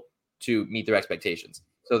level to meet their expectations.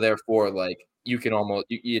 So therefore, like you can almost,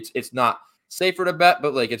 it's not safer to bet,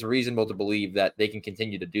 but like it's reasonable to believe that they can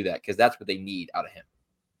continue to do that because that's what they need out of him.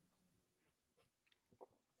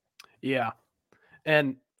 Yeah.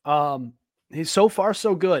 And he's so far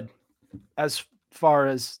so good as far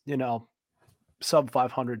as, sub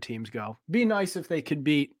 500 teams go. Be nice if they could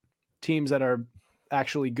beat teams that are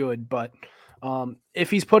actually good, but if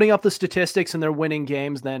he's putting up the statistics and they're winning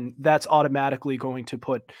games, then that's automatically going to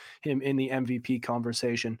put him in the MVP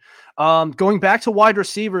conversation. Going back to wide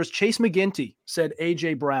receivers, Chase McGinty said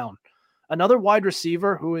AJ Brown, another wide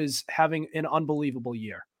receiver who is having an unbelievable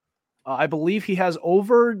year. I believe he has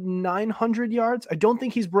over 900 yards. I don't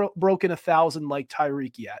think he's broken 1,000 like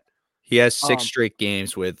Tyreek yet. He has 6 straight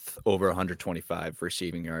games with over 125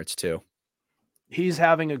 receiving yards too. He's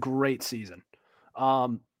having a great season.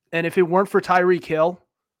 And if it weren't for Tyreek Hill,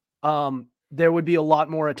 there would be a lot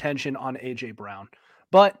more attention on AJ Brown.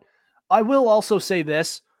 But I will also say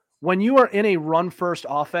this, when you are in a run-first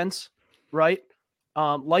offense, right,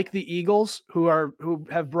 like the Eagles, who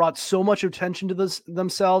have brought so much attention to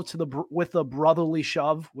themselves with the brotherly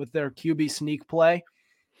shove with their QB sneak play,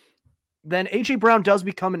 then AJ Brown does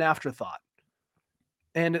become an afterthought.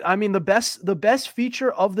 And I mean, the best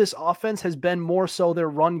feature of this offense has been more so their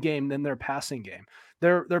run game than their passing game.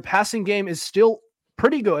 Their passing game is still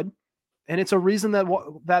pretty good, and it's a reason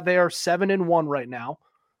that they are 7-1 right now.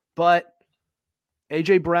 But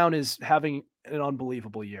AJ Brown is having an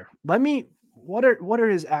unbelievable year. What are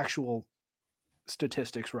his actual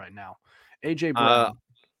statistics right now? AJ Brown.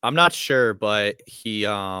 I'm not sure, but he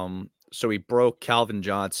broke Calvin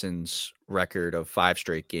Johnson's record of 5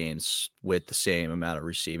 straight games with the same amount of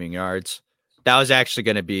receiving yards. That was actually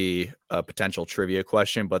going to be a potential trivia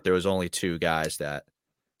question, but there was only 2 guys that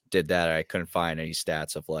did that. I couldn't find any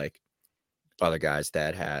stats of like other guys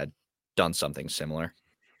that had done something similar.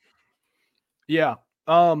 Yeah.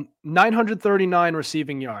 939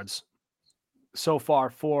 receiving yards so far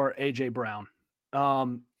for AJ Brown.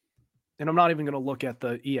 And I'm not even going to look at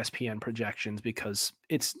the ESPN projections because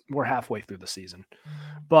we're halfway through the season.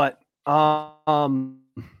 But all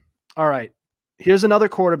right. Here's another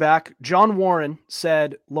quarterback. John Warren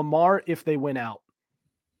said Lamar if they win out.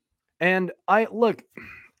 And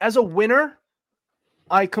as a winner,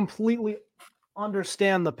 I completely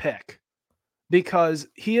understand the pick because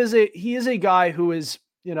he is a guy who is,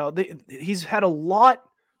 he's had a lot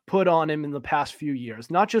put on him in the past few years,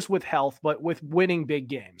 not just with health, but with winning big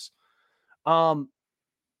games. The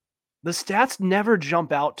stats never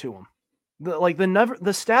jump out to him. The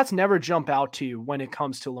stats never jump out to you when it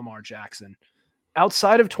comes to Lamar Jackson.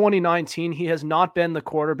 Outside of 2019, he has not been the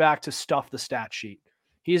quarterback to stuff the stat sheet.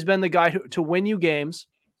 He's been the guy to win you games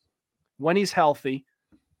when he's healthy.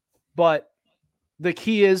 But the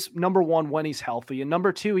key is, number one, when he's healthy, and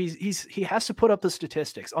number two, he has to put up the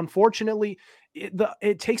statistics. Unfortunately,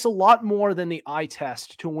 it takes a lot more than the eye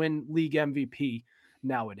test to win league MVP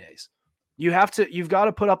nowadays. You've got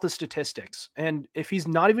to put up the statistics. And if he's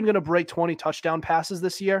not even going to break 20 touchdown passes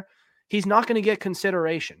this year, he's not going to get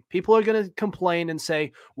consideration. People are going to complain and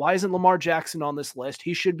say, why isn't Lamar Jackson on this list?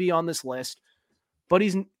 He should be on this list. But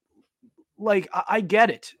he's like, I get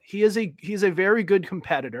it. He's a very good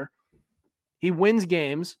competitor. He wins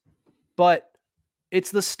games, but it's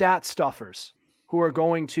the stat stuffers who are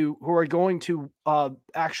going to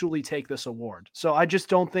actually take this award. So I just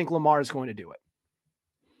don't think Lamar is going to do it.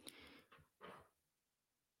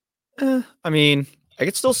 I mean, I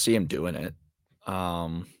could still see him doing it.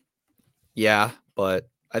 Yeah, but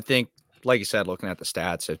I think, like you said, looking at the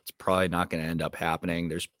stats, it's probably not going to end up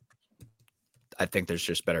happening. I think there's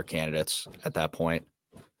just better candidates at that point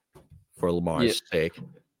for Lamar's sake.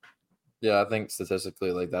 Yeah, I think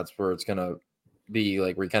statistically, like that's where it's going to be,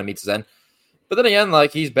 like where he kind of meets his end. But then again,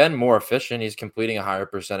 like he's been more efficient. He's completing a higher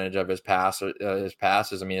percentage of his passes.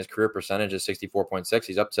 I mean, his career percentage is 64.6.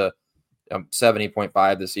 He's up to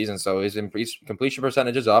 70.5 this season. So his completion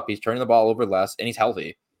percentage is up. He's turning the ball over less, and he's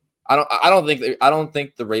healthy. I don't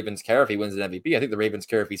think the Ravens care if he wins an MVP. I think the Ravens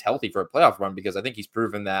care if he's healthy for a playoff run, because I think he's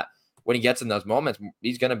proven that when he gets in those moments,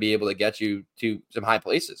 he's going to be able to get you to some high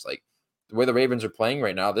places. Like the way the Ravens are playing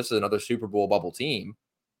right now, this is another Super Bowl bubble team.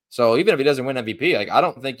 So even if he doesn't win MVP, like I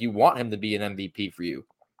don't think you want him to be an MVP for you.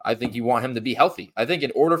 I think you want him to be healthy. I think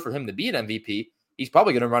in order for him to be an MVP, he's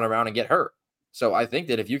probably going to run around and get hurt. So I think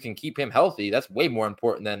that if you can keep him healthy, that's way more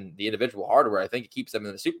important than the individual hardware. I think it keeps him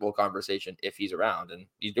in the Super Bowl conversation if he's around, and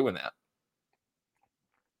he's doing that.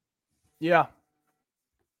 Yeah.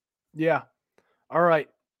 Yeah. All right.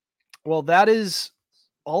 Well, that is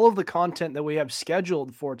all of the content that we have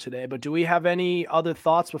scheduled for today, but do we have any other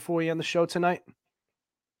thoughts before we end the show tonight?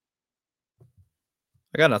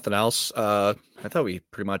 I got nothing else. I thought we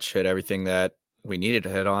pretty much hit everything that we needed to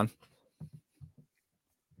hit on.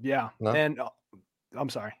 Yeah. No. And I'm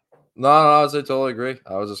sorry. No, I totally agree.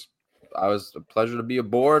 I was a pleasure to be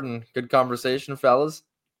aboard, and good conversation, fellas.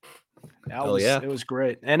 It was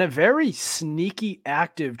great. And a very sneaky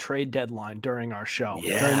active trade deadline during our show.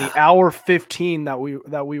 Yeah. During the hour 15 that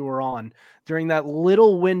we were on, during that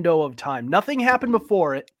little window of time. Nothing happened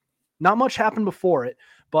before it. Not much happened before it.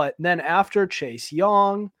 But then after, Chase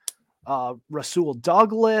Young, Rasul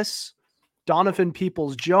Douglas, Donovan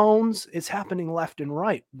Peoples-Jones, it's happening left and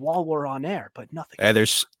right while we're on air, but nothing. Hey,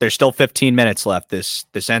 there's still 15 minutes left.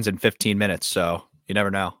 This ends in 15 minutes, so you never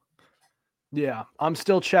know. Yeah, I'm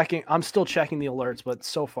still checking the alerts, but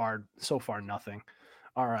so far nothing.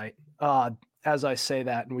 All right. As I say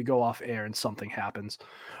that and we go off air and something happens.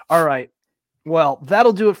 All right. Well,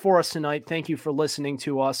 that'll do it for us tonight. Thank you for listening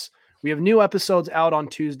to us. We have new episodes out on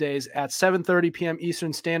Tuesdays at 7:30 p.m.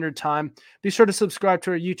 Eastern Standard Time. Be sure to subscribe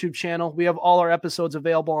to our YouTube channel. We have all our episodes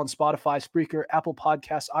available on Spotify, Spreaker, Apple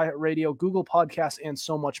Podcasts, iHeartRadio, Google Podcasts, and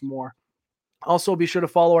so much more. Also, be sure to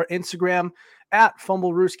follow our Instagram at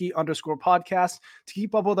Fumblerooski_podcast to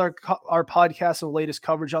keep up with our podcast and latest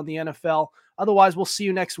coverage on the NFL. Otherwise, we'll see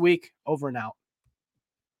you next week. Over and out.